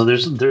 Yeah, so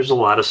there's a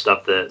lot of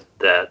stuff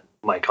that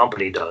my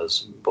company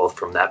does, both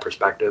from that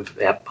perspective,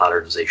 app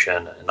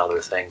modernization and other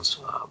things,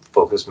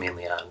 focused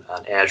mainly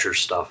on Azure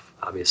stuff,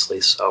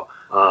 obviously. So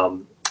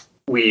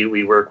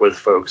we work with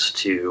folks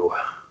to,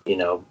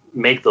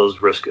 make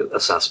those risk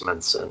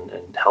assessments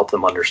and help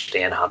them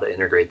understand how to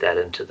integrate that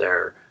into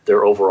their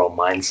overall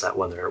mindset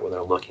when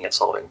they're looking at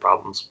solving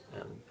problems.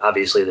 And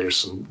obviously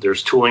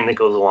there's tooling that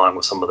goes along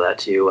with some of that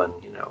too.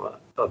 And,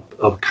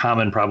 a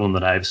common problem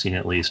that I've seen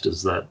at least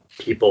is that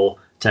people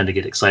tend to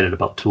get excited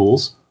about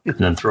tools and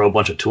then throw a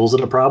bunch of tools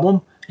at a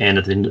problem. And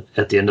at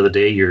the end of the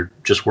day, you're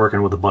just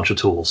working with a bunch of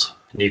tools.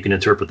 And you can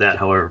interpret that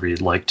however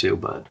you'd like to,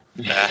 but...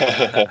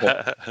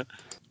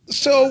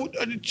 So,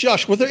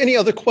 Josh, were there any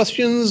other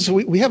questions?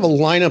 We have a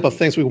lineup of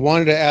things we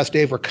wanted to ask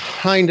Dave. We're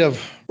kind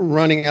of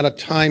running out of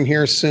time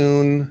here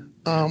soon.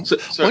 I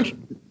just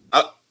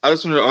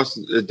want to ask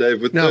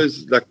Dave, with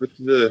those, like with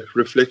the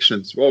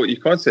reflections, well, you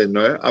can't say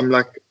no. I'm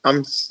like,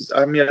 I'm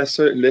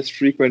so less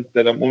frequent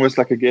that I'm almost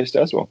like a guest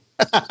as well.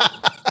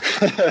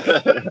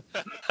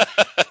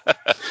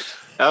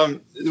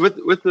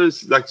 With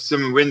those, like,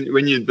 some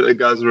when you the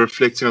guys are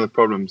reflecting on the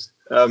problems.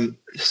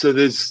 So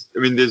there's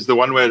the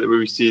one way that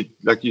we see it,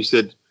 like you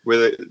said,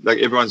 where like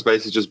everyone's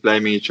basically just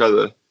blaming each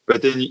other.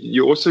 But then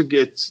you also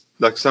get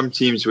like some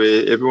teams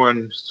where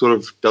everyone sort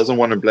of doesn't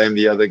want to blame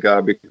the other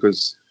guy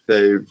because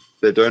they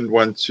don't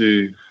want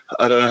to.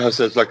 I don't know how to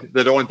say it. It's like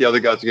they don't want the other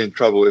guy to get in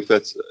trouble. If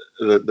that's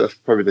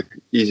probably the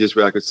easiest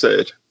way I could say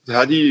it.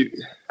 How do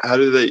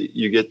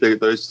you get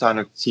those kind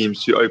of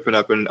teams to open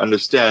up and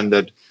understand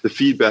that the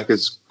feedback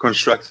is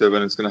constructive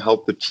and it's going to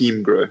help the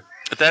team grow?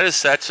 That's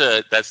such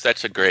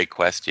a great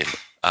question,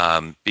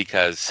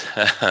 because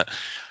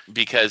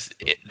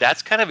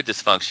that's kind of a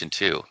dysfunction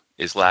too.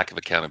 Is lack of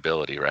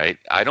accountability, right?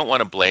 I don't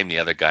want to blame the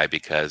other guy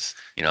because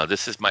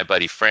this is my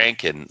buddy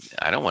Frank, and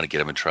I don't want to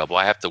get him in trouble.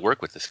 I have to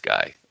work with this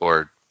guy,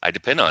 or I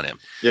depend on him.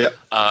 Yeah.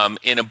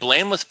 In a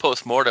blameless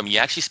postmortem, you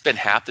actually spend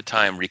half the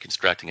time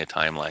reconstructing a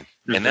timeline.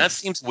 Mm-hmm. And that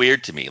seems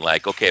weird to me.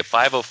 Like, okay, at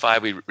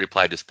 5:05, we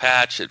replied to this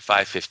patch. At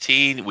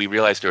 5:15, we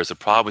realized there was a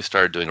problem. We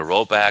started doing a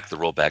rollback. The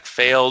rollback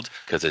failed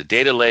because of the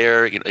data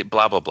layer,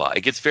 blah, blah, blah.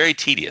 It gets very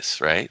tedious,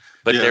 right?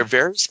 But they're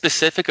very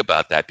specific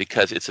about that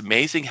because it's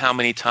amazing how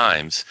many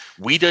times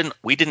we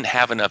didn't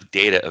have enough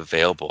data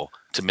available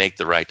to make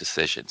the right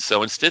decision.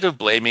 So instead of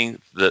blaming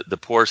the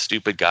poor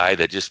stupid guy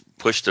that just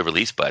pushed the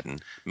release button,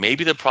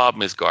 maybe the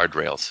problem is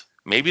guardrails.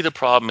 Maybe the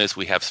problem is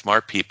we have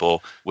smart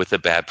people with a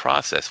bad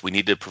process. We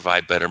need to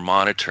provide better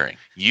monitoring.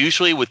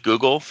 Usually with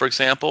Google, for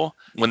example,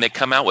 when they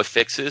come out with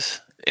fixes,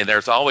 and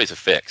there's always a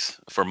fix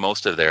for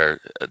most of their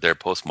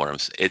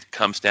postmortems, it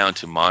comes down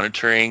to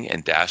monitoring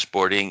and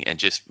dashboarding and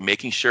just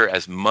making sure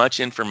as much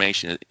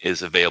information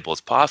is available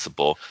as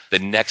possible the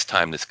next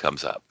time this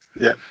comes up.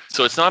 Yeah.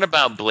 So it's not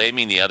about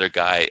blaming the other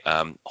guy.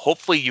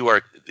 Hopefully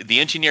the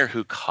engineer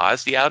who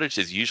caused the outage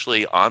is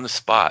usually on the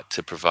spot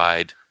to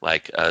provide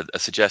like a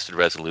suggested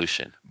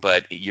resolution.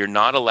 But you're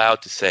not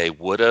allowed to say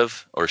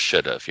would've or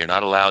should've. You're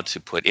not allowed to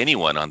put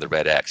anyone on the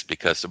red X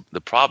because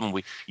the problem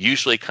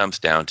usually comes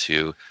down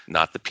to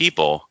not the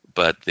people,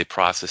 but the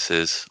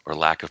processes or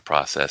lack of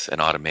process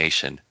and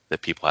automation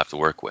that people have to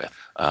work with.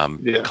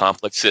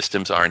 Complex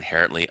systems are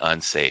inherently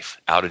unsafe.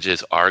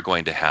 Outages are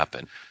going to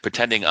happen.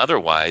 Pretending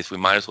otherwise, we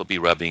might as well be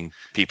rubbing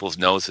people's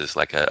noses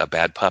like a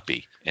bad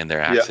puppy in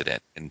their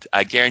accident. Yeah. And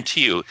I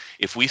guarantee you,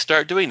 if we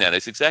start doing that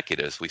as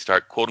executives, we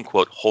start, quote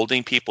unquote,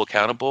 holding people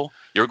accountable,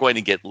 you're going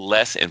to get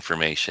less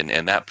information,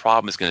 and that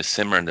problem is going to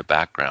simmer in the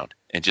background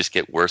and just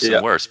get worse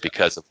and worse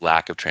because of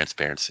lack of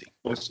transparency.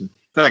 Awesome.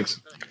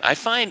 Thanks. I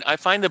find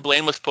the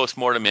blameless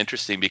postmortem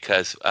interesting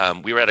because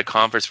we were at a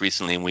conference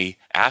recently and we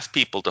asked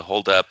people to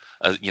hold up,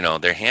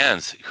 their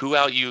hands. Who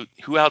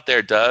out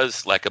there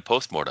does like a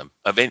postmortem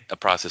of a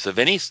process of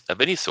any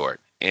sort?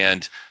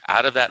 And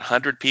out of that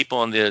 100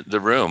 people in the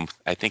room,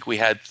 I think we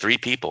had 3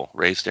 people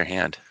raise their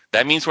hand.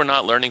 That means we're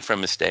not learning from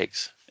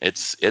mistakes.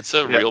 It's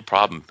a real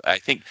problem. I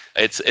think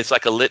it's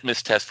like a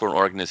litmus test for an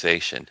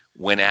organization.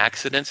 When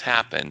accidents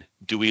happen,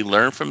 do we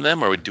learn from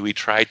them or do we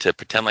try to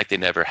pretend like they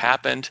never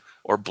happened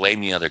or blame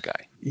the other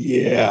guy?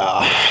 Yeah.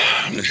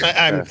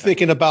 I'm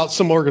thinking about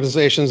some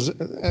organizations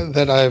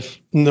that I've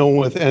known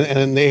with,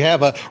 and they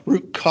have a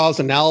root cause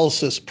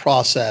analysis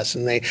process,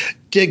 and they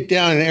dig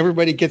down, and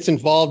everybody gets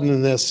involved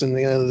in this, and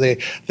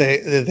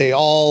they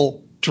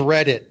all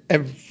dread it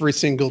every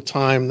single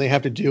time they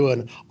have to do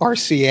an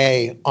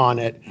RCA on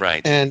it.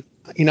 Right. And,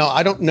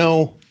 I don't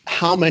know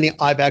how many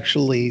I've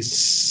actually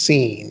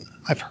seen.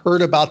 I've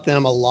heard about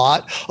them a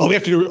lot. Oh, we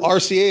have to do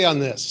RCA on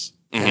this.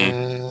 Mm-hmm.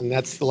 And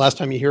that's the last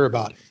time you hear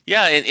about it.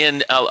 Yeah,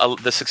 and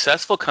the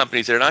successful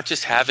companies, they're not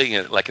just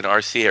having like an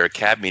RCA or a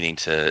CAB meeting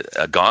to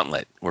a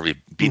gauntlet where we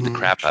beat the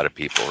crap out of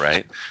people,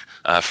 right?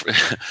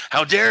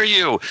 How dare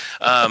you?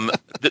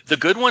 The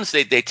good ones,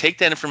 they take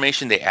that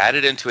information, they add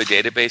it into a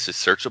database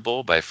that's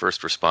searchable by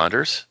first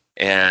responders,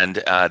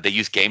 and they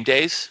use game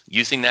days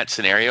using that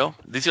scenario.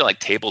 These are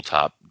like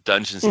tabletop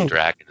Dungeons and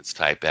Dragons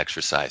type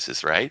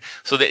exercises, right?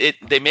 So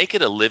they make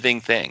it a living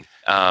thing.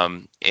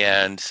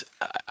 And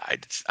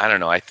I don't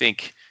know. I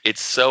think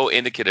it's so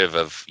indicative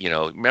of,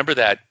 remember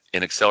that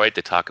in Accelerate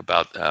they talk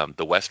about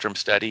the Westrom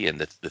study and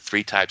the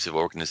 3 types of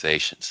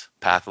organizations: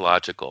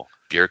 pathological,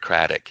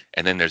 bureaucratic,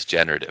 and then there's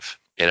generative.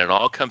 And it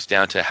all comes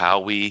down to how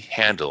we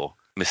handle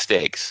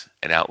mistakes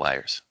and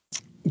outliers.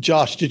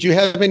 Josh, did you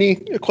have any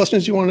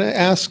questions you want to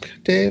ask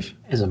Dave?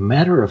 As a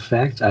matter of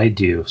fact, I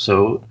do.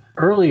 So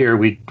earlier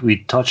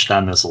we touched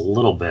on this a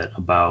little bit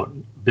about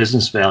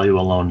business value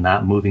alone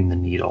not moving the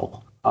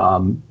needle.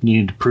 You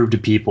need to prove to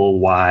people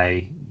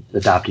why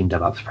adopting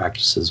DevOps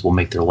practices will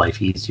make their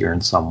life easier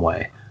in some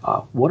way.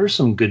 What are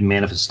some good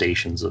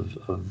manifestations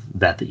of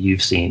that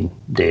you've seen,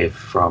 Dave,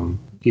 from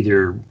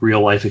either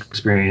real life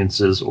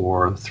experiences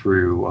or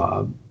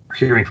through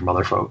hearing from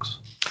other folks?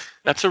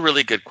 That's a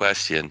really good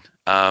question.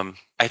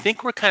 I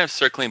think we're kind of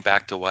circling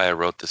back to why I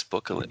wrote this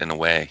book in a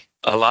way.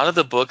 A lot of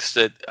the books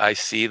that I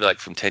see like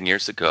from 10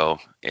 years ago,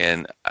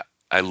 and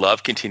I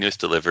love continuous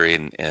delivery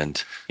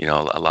and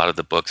a lot of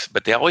the books,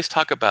 but they always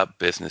talk about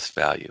business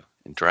value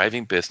and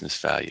driving business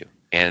value.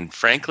 And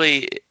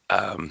frankly,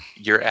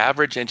 your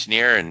average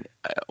engineer and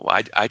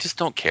I just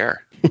don't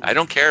care. I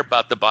don't care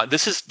about the bot.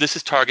 This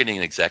is targeting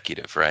an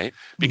executive, right?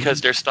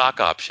 Because their stock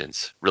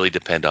options really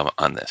depend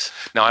on this.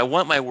 Now, I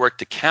want my work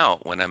to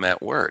count when I'm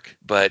at work,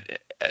 but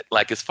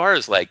like as far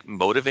as like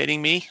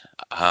motivating me,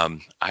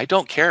 I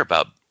don't care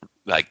about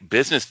like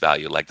business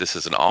value. Like this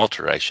is an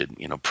altar I should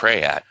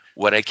pray at.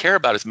 What I care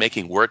about is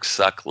making work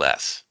suck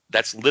less.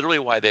 That's literally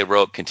why they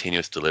wrote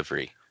continuous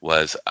delivery.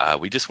 Was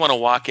we just want to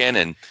walk in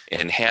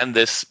and hand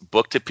this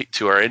book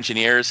to our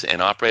engineers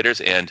and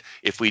operators, and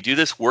if we do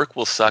this, work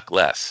will suck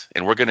less,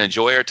 and we're going to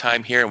enjoy our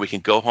time here, and we can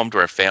go home to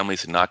our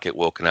families and not get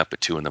woken up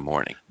at 2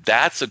 a.m.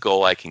 That's a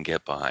goal I can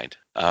get behind.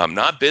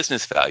 Not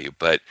business value,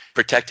 but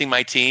protecting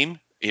my team,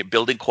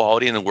 building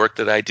quality in the work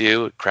that I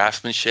do,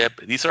 craftsmanship.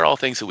 These are all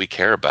things that we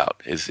care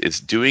about, is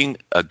doing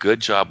a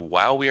good job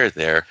while we are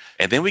there,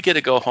 and then we get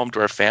to go home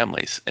to our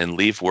families and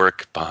leave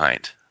work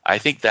behind. I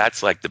think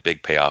that's like the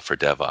big payoff for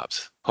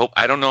DevOps.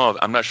 I don't know.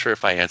 I'm not sure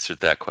if I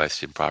answered that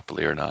question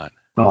properly or not.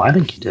 Oh, I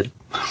think you did.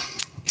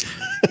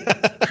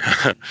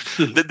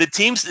 the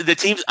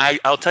teams.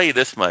 I'll tell you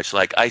this much.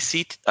 Like I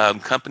see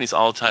companies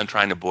all the time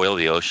trying to boil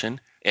the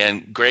ocean.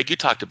 And Greg, you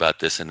talked about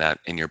this in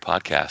your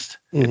podcast.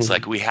 Mm-hmm. It's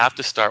like we have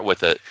to start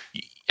with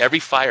every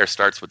fire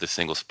starts with a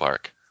single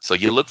spark. So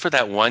you look for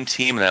that one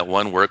team and that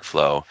one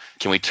workflow.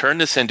 Can we turn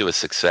this into a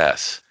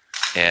success?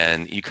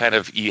 And you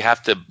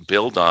have to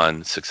build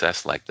on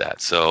success like that.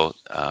 So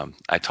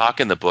I talk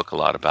in the book a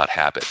lot about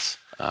habits.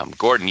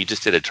 Gordon, you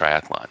just did a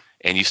triathlon,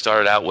 and you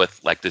started out with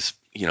like this,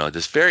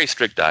 this very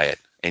strict diet,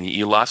 and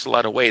you lost a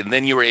lot of weight, and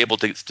then you were able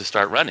to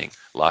start running,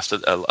 lost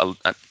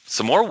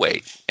some more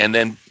weight, and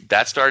then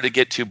that started to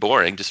get too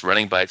boring, just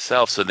running by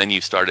itself. So then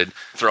you started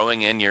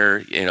throwing in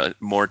your,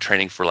 more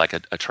training for like a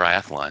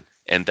triathlon,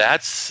 and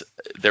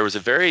there's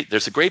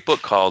a great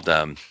book called,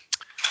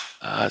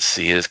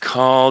 it's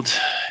called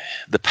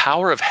The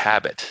Power of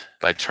Habit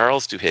by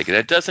Charles Duhigg. And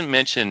it doesn't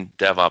mention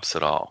DevOps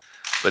at all,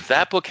 but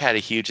that book had a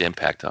huge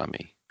impact on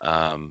me.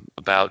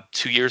 About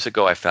 2 years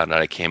ago, I found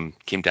out I came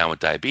down with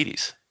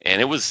diabetes. And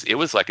it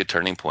was like a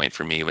turning point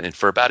for me. And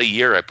for about a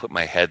year, I put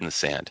my head in the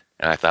sand.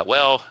 And I thought,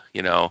 well,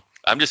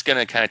 I'm just going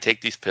to kind of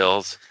take these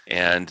pills,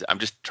 and I'm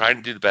just trying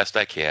to do the best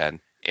I can.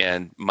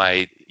 And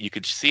you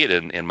could see it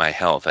in my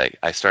health.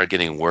 I started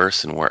getting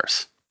worse and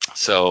worse.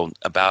 So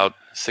about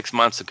 6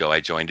 months ago, I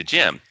joined a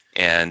gym,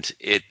 and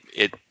it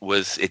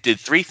did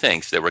 3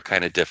 things that were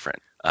kind of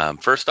different.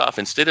 First off,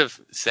 instead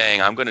of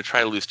saying I'm going to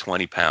try to lose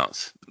 20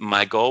 pounds,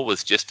 my goal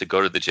was just to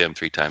go to the gym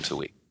 3 times a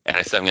week. And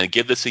I said, I'm going to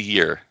give this a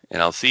year,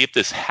 and I'll see if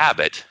this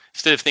habit,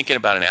 instead of thinking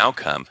about an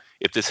outcome,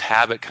 if this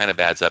habit kind of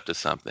adds up to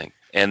something.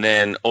 And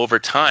then over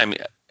time,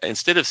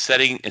 instead of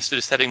setting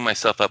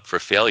myself up for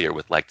failure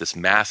with like this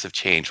massive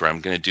change where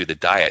I'm going to do the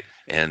diet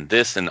and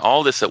this and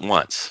all this at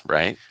once,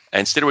 right?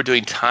 Instead, we're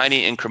doing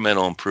tiny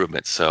incremental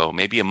improvements. So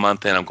maybe a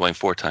month in, I'm going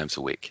 4 times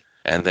a week.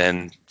 And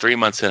then 3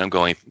 months in, I'm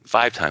going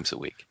 5 times a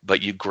week.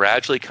 But you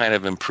gradually kind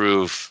of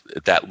improve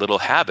that little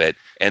habit,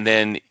 and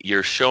then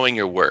you're showing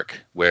your work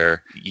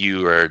where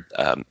you are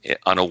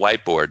on a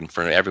whiteboard in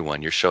front of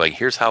everyone. You're showing,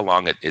 here's how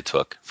long it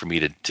took for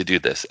me to do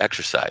this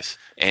exercise.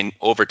 And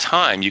over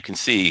time, you can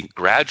see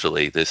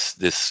gradually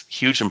this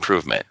huge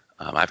improvement.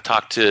 I've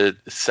talked to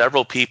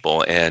several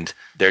people, and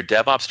their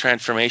DevOps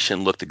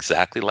transformation looked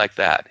exactly like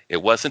that.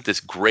 It wasn't this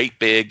great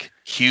big,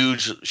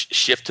 huge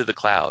shift to the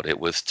cloud. It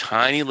was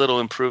tiny little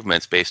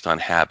improvements based on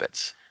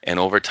habits. And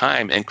over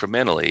time,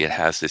 incrementally, it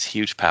has this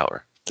huge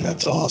power.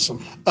 That's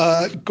awesome.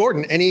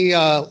 Gordon, any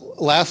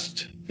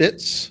last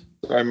bits?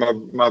 Sorry,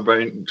 my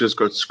brain just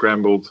got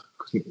scrambled.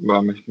 My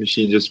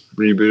machine just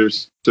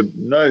rebooted. So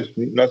no,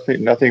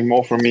 nothing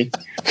more from me.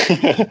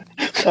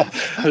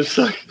 I was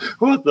like,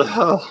 what the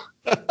hell?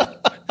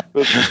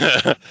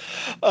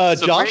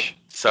 Josh?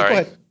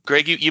 Sorry.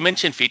 Greg, you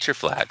mentioned feature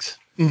flags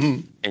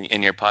in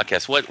your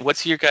podcast.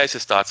 What's your guys'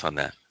 thoughts on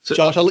that? So,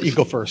 Josh, I'll let you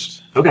go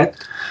first. Okay.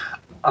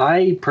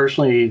 I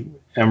personally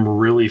am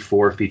really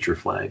for feature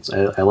flags.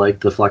 I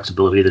like the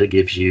flexibility that it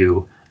gives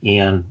you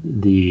and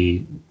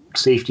the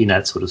safety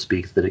net, so to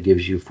speak, that it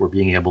gives you for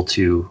being able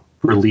to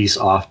release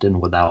often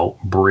without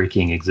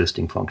breaking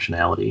existing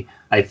functionality.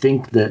 I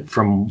think that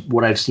from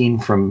what I've seen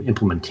from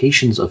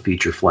implementations of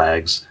feature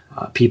flags,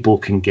 people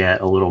can get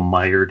a little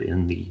mired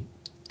in the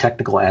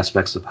technical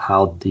aspects of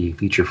how the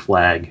feature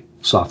flag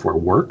software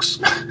works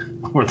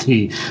or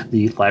the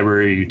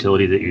library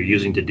utility that you're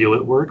using to do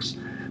it works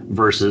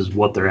versus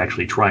what they're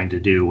actually trying to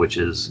do, which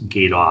is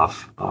gate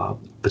off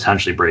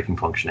potentially breaking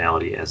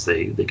functionality as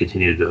they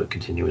continue to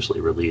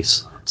continuously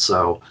release.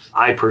 So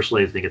I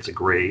personally think it's a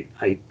great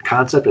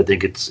concept. I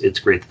think it's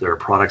great that there are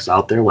products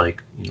out there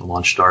like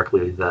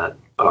LaunchDarkly that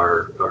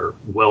are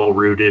well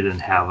rooted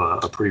and have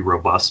a pretty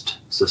robust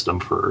system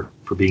for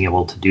being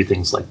able to do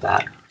things like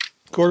that.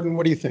 Gordon,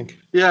 what do you think?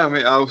 Yeah, I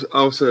mean, I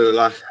love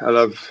the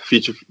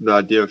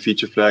idea of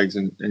feature flags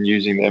and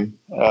using them.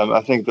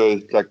 I think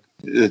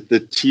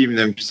the team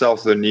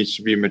themselves needs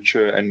to be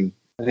mature and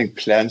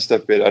plan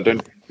stuff better.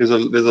 There's a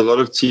lot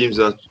of teams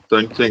that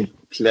don't think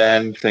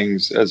plan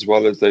things as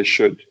well as they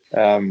should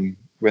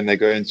when they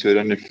go into it.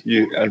 And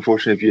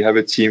unfortunately, if you have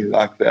a team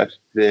like that,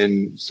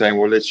 then saying,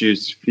 well, let's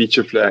use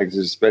feature flags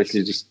is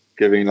basically just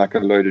giving like a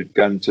loaded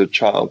gun to a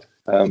child.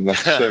 Like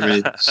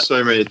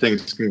so many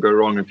things can go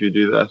wrong if you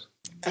do that.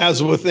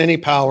 As with any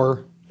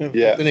power, with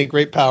any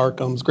great power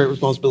comes great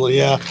responsibility.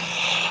 Yeah.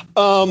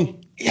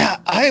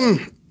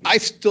 I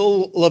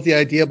still love the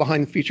idea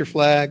behind feature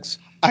flags.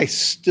 I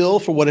still,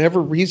 for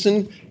whatever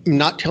reason, am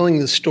not telling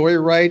the story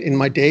right in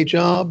my day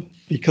job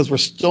because we're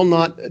still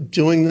not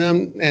doing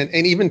them. And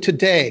even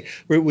today,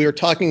 we were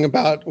talking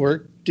about,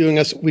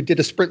 we did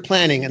a sprint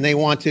planning and they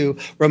want to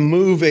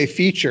remove a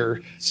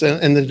feature. So,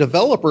 and the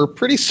developer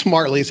pretty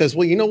smartly says,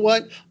 well, you know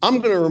what? I'm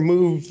going to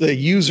remove the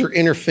user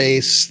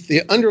interface,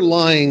 the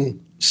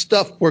underlying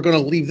stuff we're going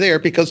to leave there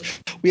because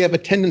we have a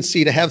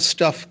tendency to have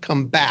stuff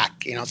come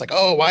back. It's like,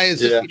 oh, why is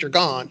this feature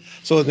gone?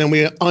 So then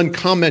we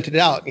uncommented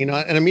out,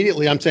 and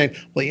immediately I'm saying,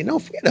 well,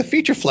 if we had a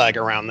feature flag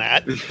around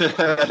that.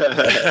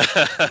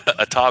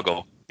 A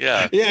toggle.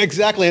 Yeah. Yeah,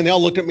 exactly. And they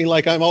all looked at me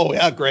like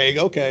Greg,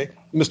 okay,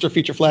 Mr.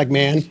 Feature Flag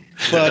Man.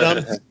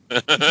 But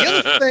the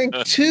other thing,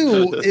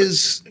 too,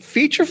 is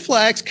feature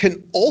flags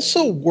can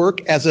also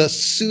work as a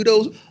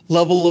pseudo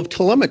level of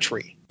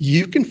telemetry.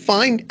 You can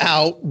find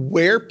out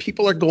where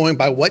people are going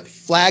by what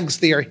flags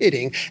they are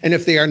hitting and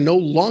if they are no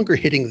longer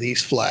hitting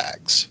these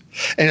flags.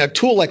 And a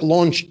tool like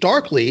Launch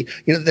Darkly,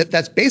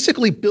 that's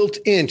basically built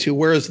into,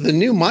 whereas the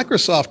new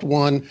Microsoft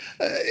one,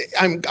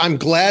 I'm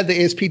glad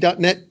the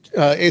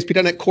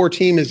ASP.NET Core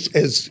team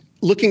is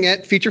looking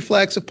at feature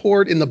flag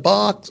support in the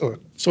box, or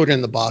sort of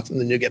in the box, in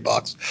the NuGet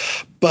box.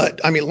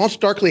 But Launch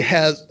Darkly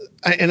has,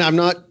 and I'm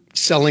not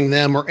selling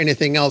them or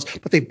anything else,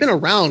 but they've been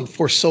around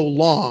for so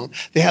long.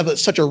 They have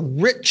such a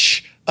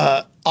rich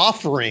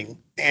offering,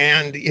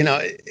 and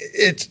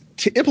it's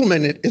to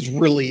implement it is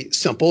really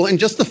simple. And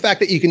just the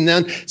fact that you can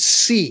then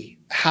see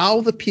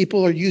how the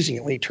people are using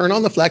it when you turn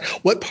on the flag,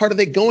 what part are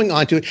they going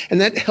on to, and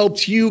that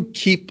helps you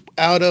keep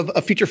out of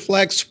a feature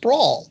flag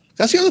sprawl.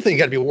 That's the other thing you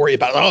got to be worried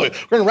about. Oh,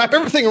 we're going to wrap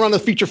everything around the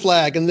feature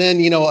flag. And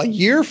then, a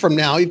year from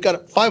now, you've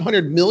got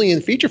 500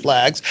 million feature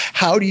flags.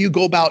 How do you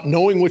go about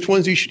knowing which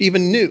ones you should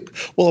even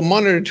nuke? Well, a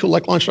monitor tool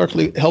like Launch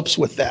Darkly helps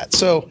with that.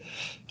 So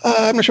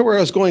I'm not sure where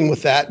I was going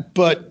with that,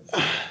 but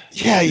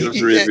and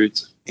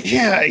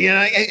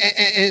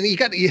you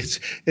got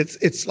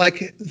it's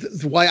like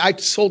why I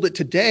sold it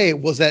today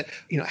was that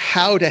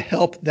how to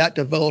help that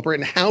developer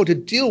and how to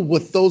deal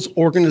with those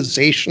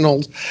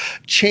organizational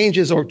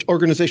changes or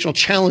organizational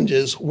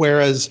challenges,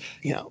 whereas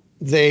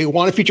they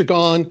want a feature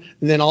gone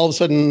and then all of a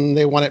sudden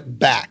they want it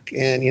back.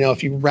 And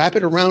if you wrap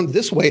it around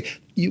this way,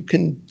 you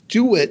can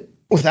do it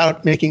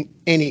without making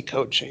any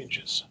code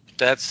changes.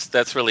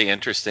 That's really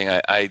interesting.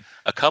 I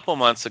a couple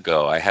months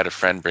ago, I had a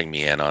friend bring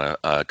me in on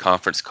a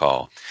conference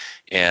call,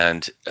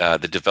 and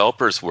the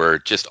developers were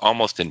just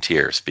almost in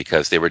tears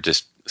because they were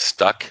just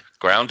stuck,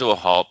 ground to a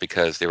halt,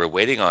 because they were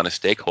waiting on a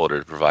stakeholder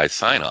to provide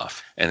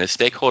sign-off. And the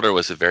stakeholder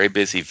was a very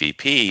busy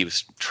VP. He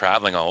was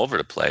traveling all over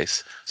the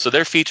place. So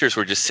their features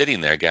were just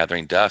sitting there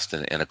gathering dust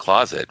in a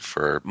closet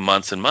for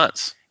months and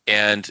months.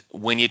 And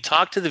when you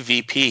talk to the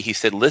VP, he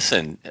said,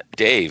 listen,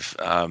 Dave,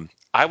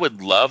 I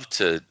would love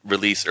to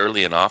release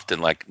early and often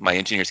like my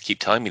engineers keep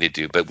telling me to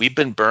do, but we've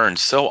been burned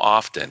so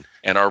often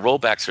and our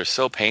rollbacks are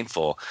so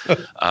painful.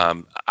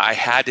 I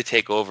had to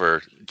take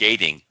over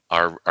gating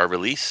our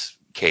release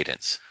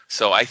cadence.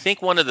 So I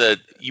think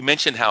you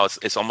mentioned how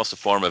it's almost a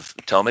form of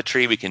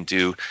telemetry. We can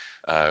do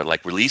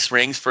like release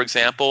rings, for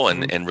example,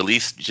 and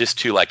release just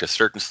to like a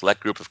certain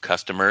select group of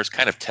customers,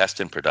 kind of test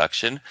in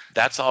production.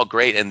 That's all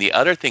great. And the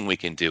other thing we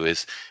can do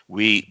is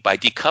by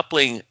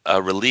decoupling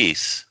a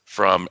release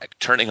from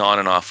turning on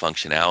and off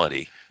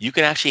functionality, you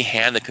can actually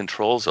hand the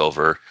controls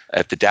over,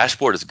 if the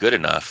dashboard is good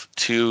enough,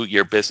 to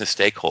your business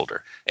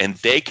stakeholder. And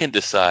they can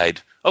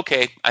decide,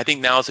 okay, I think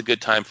now is a good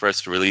time for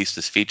us to release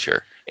this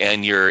feature.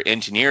 And your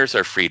engineers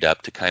are freed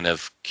up to kind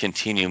of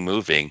continue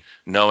moving,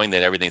 knowing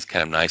that everything's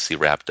kind of nicely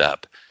wrapped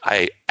up.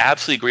 I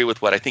absolutely agree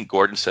with what I think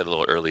Gordon said a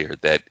little earlier,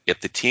 that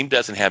if the team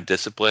doesn't have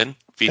discipline,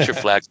 feature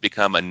flags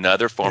become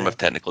another form of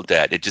technical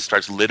debt. It just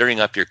starts littering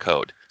up your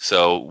code.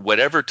 So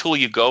whatever tool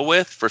you go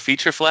with for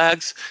feature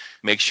flags,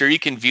 make sure you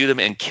can view them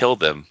and kill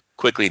them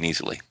quickly and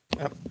easily.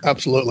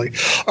 Absolutely.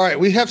 All right,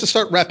 we have to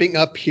start wrapping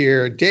up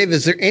here. Dave,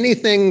 is there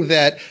anything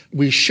that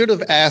we should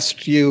have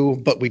asked you,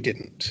 but we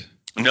didn't?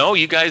 No,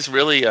 you guys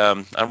really,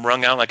 I'm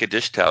wrung out like a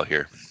dish towel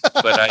here.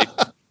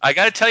 But I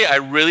got to tell you, I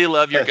really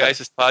love your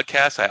guys'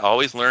 podcast. I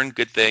always learn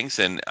good things,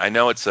 and I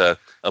know it's a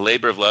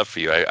labor of love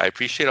for you. I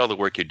appreciate all the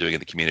work you're doing in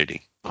the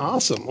community.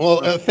 Awesome.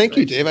 Well, thank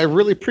you, Dave. I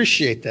really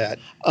appreciate that.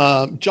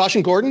 Josh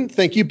and Gordon,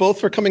 thank you both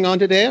for coming on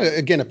today.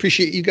 Again,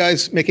 appreciate you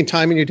guys making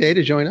time in your day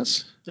to join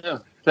us. Yeah,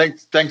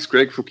 Thanks,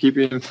 Greg, for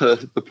keeping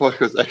the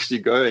podcast actually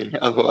going.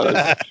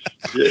 Otherwise,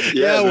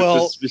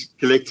 well, just be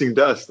collecting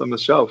dust on the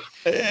shelf.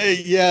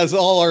 As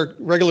all our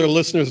regular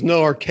listeners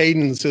know, our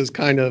cadence is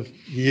kind of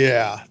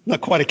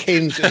not quite a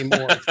cadence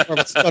anymore. It's more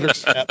of a stutter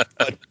step.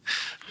 But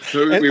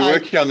so we're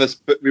working on this.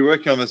 We're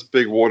working on this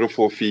big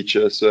waterfall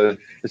feature, so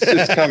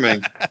it's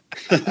coming.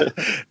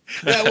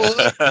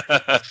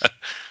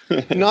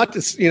 Not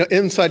to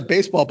inside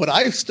baseball, but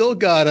I've still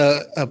got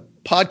a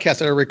podcast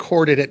that I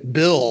recorded at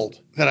Build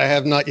that I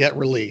have not yet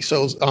released.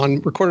 So it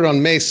was recorded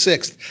on May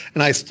 6th,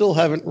 and I still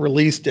haven't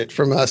released it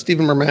from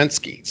Stephen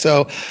Mermansky.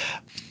 So,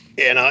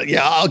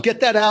 I'll get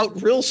that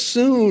out real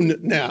soon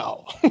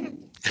now.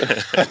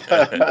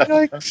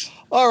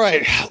 All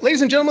right,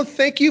 ladies and gentlemen,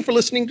 thank you for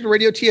listening to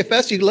Radio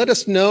TFS. You let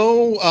us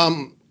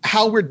know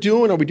how we're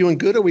doing. Are we doing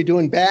good? Are we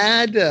doing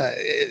bad?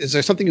 Is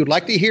there something you'd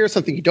like to hear?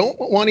 Something you don't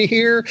want to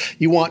hear?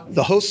 You want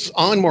the hosts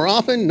on more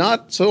often?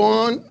 Not so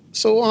often?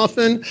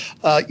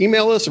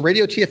 Email us at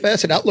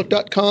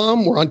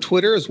radiotfs@outlook.com. We're on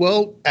Twitter as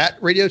well, at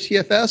Radio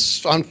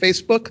TFS, on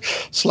Facebook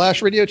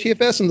 /Radio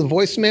TFS, and the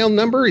voicemail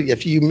number.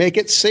 If you make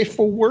it safe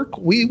for work,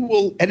 we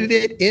will edit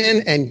it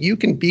in and you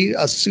can be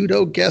a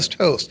pseudo guest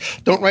host.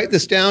 Don't write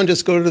this down.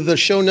 Just go to the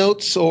show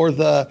notes or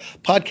the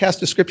podcast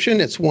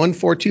description. It's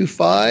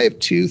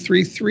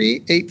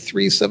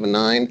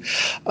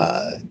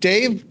 1-425-233-8379.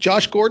 Dave,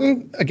 Josh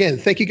Gordon, again,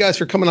 thank you guys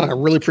for coming on. I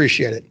really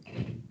appreciate it.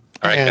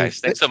 All right, guys.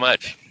 Thanks so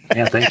much.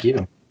 Yeah, thank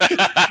you.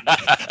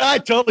 I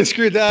totally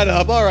screwed that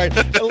up. All right.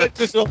 Ladies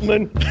and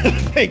gentlemen,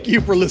 thank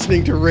you for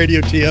listening to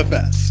Radio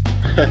TFS.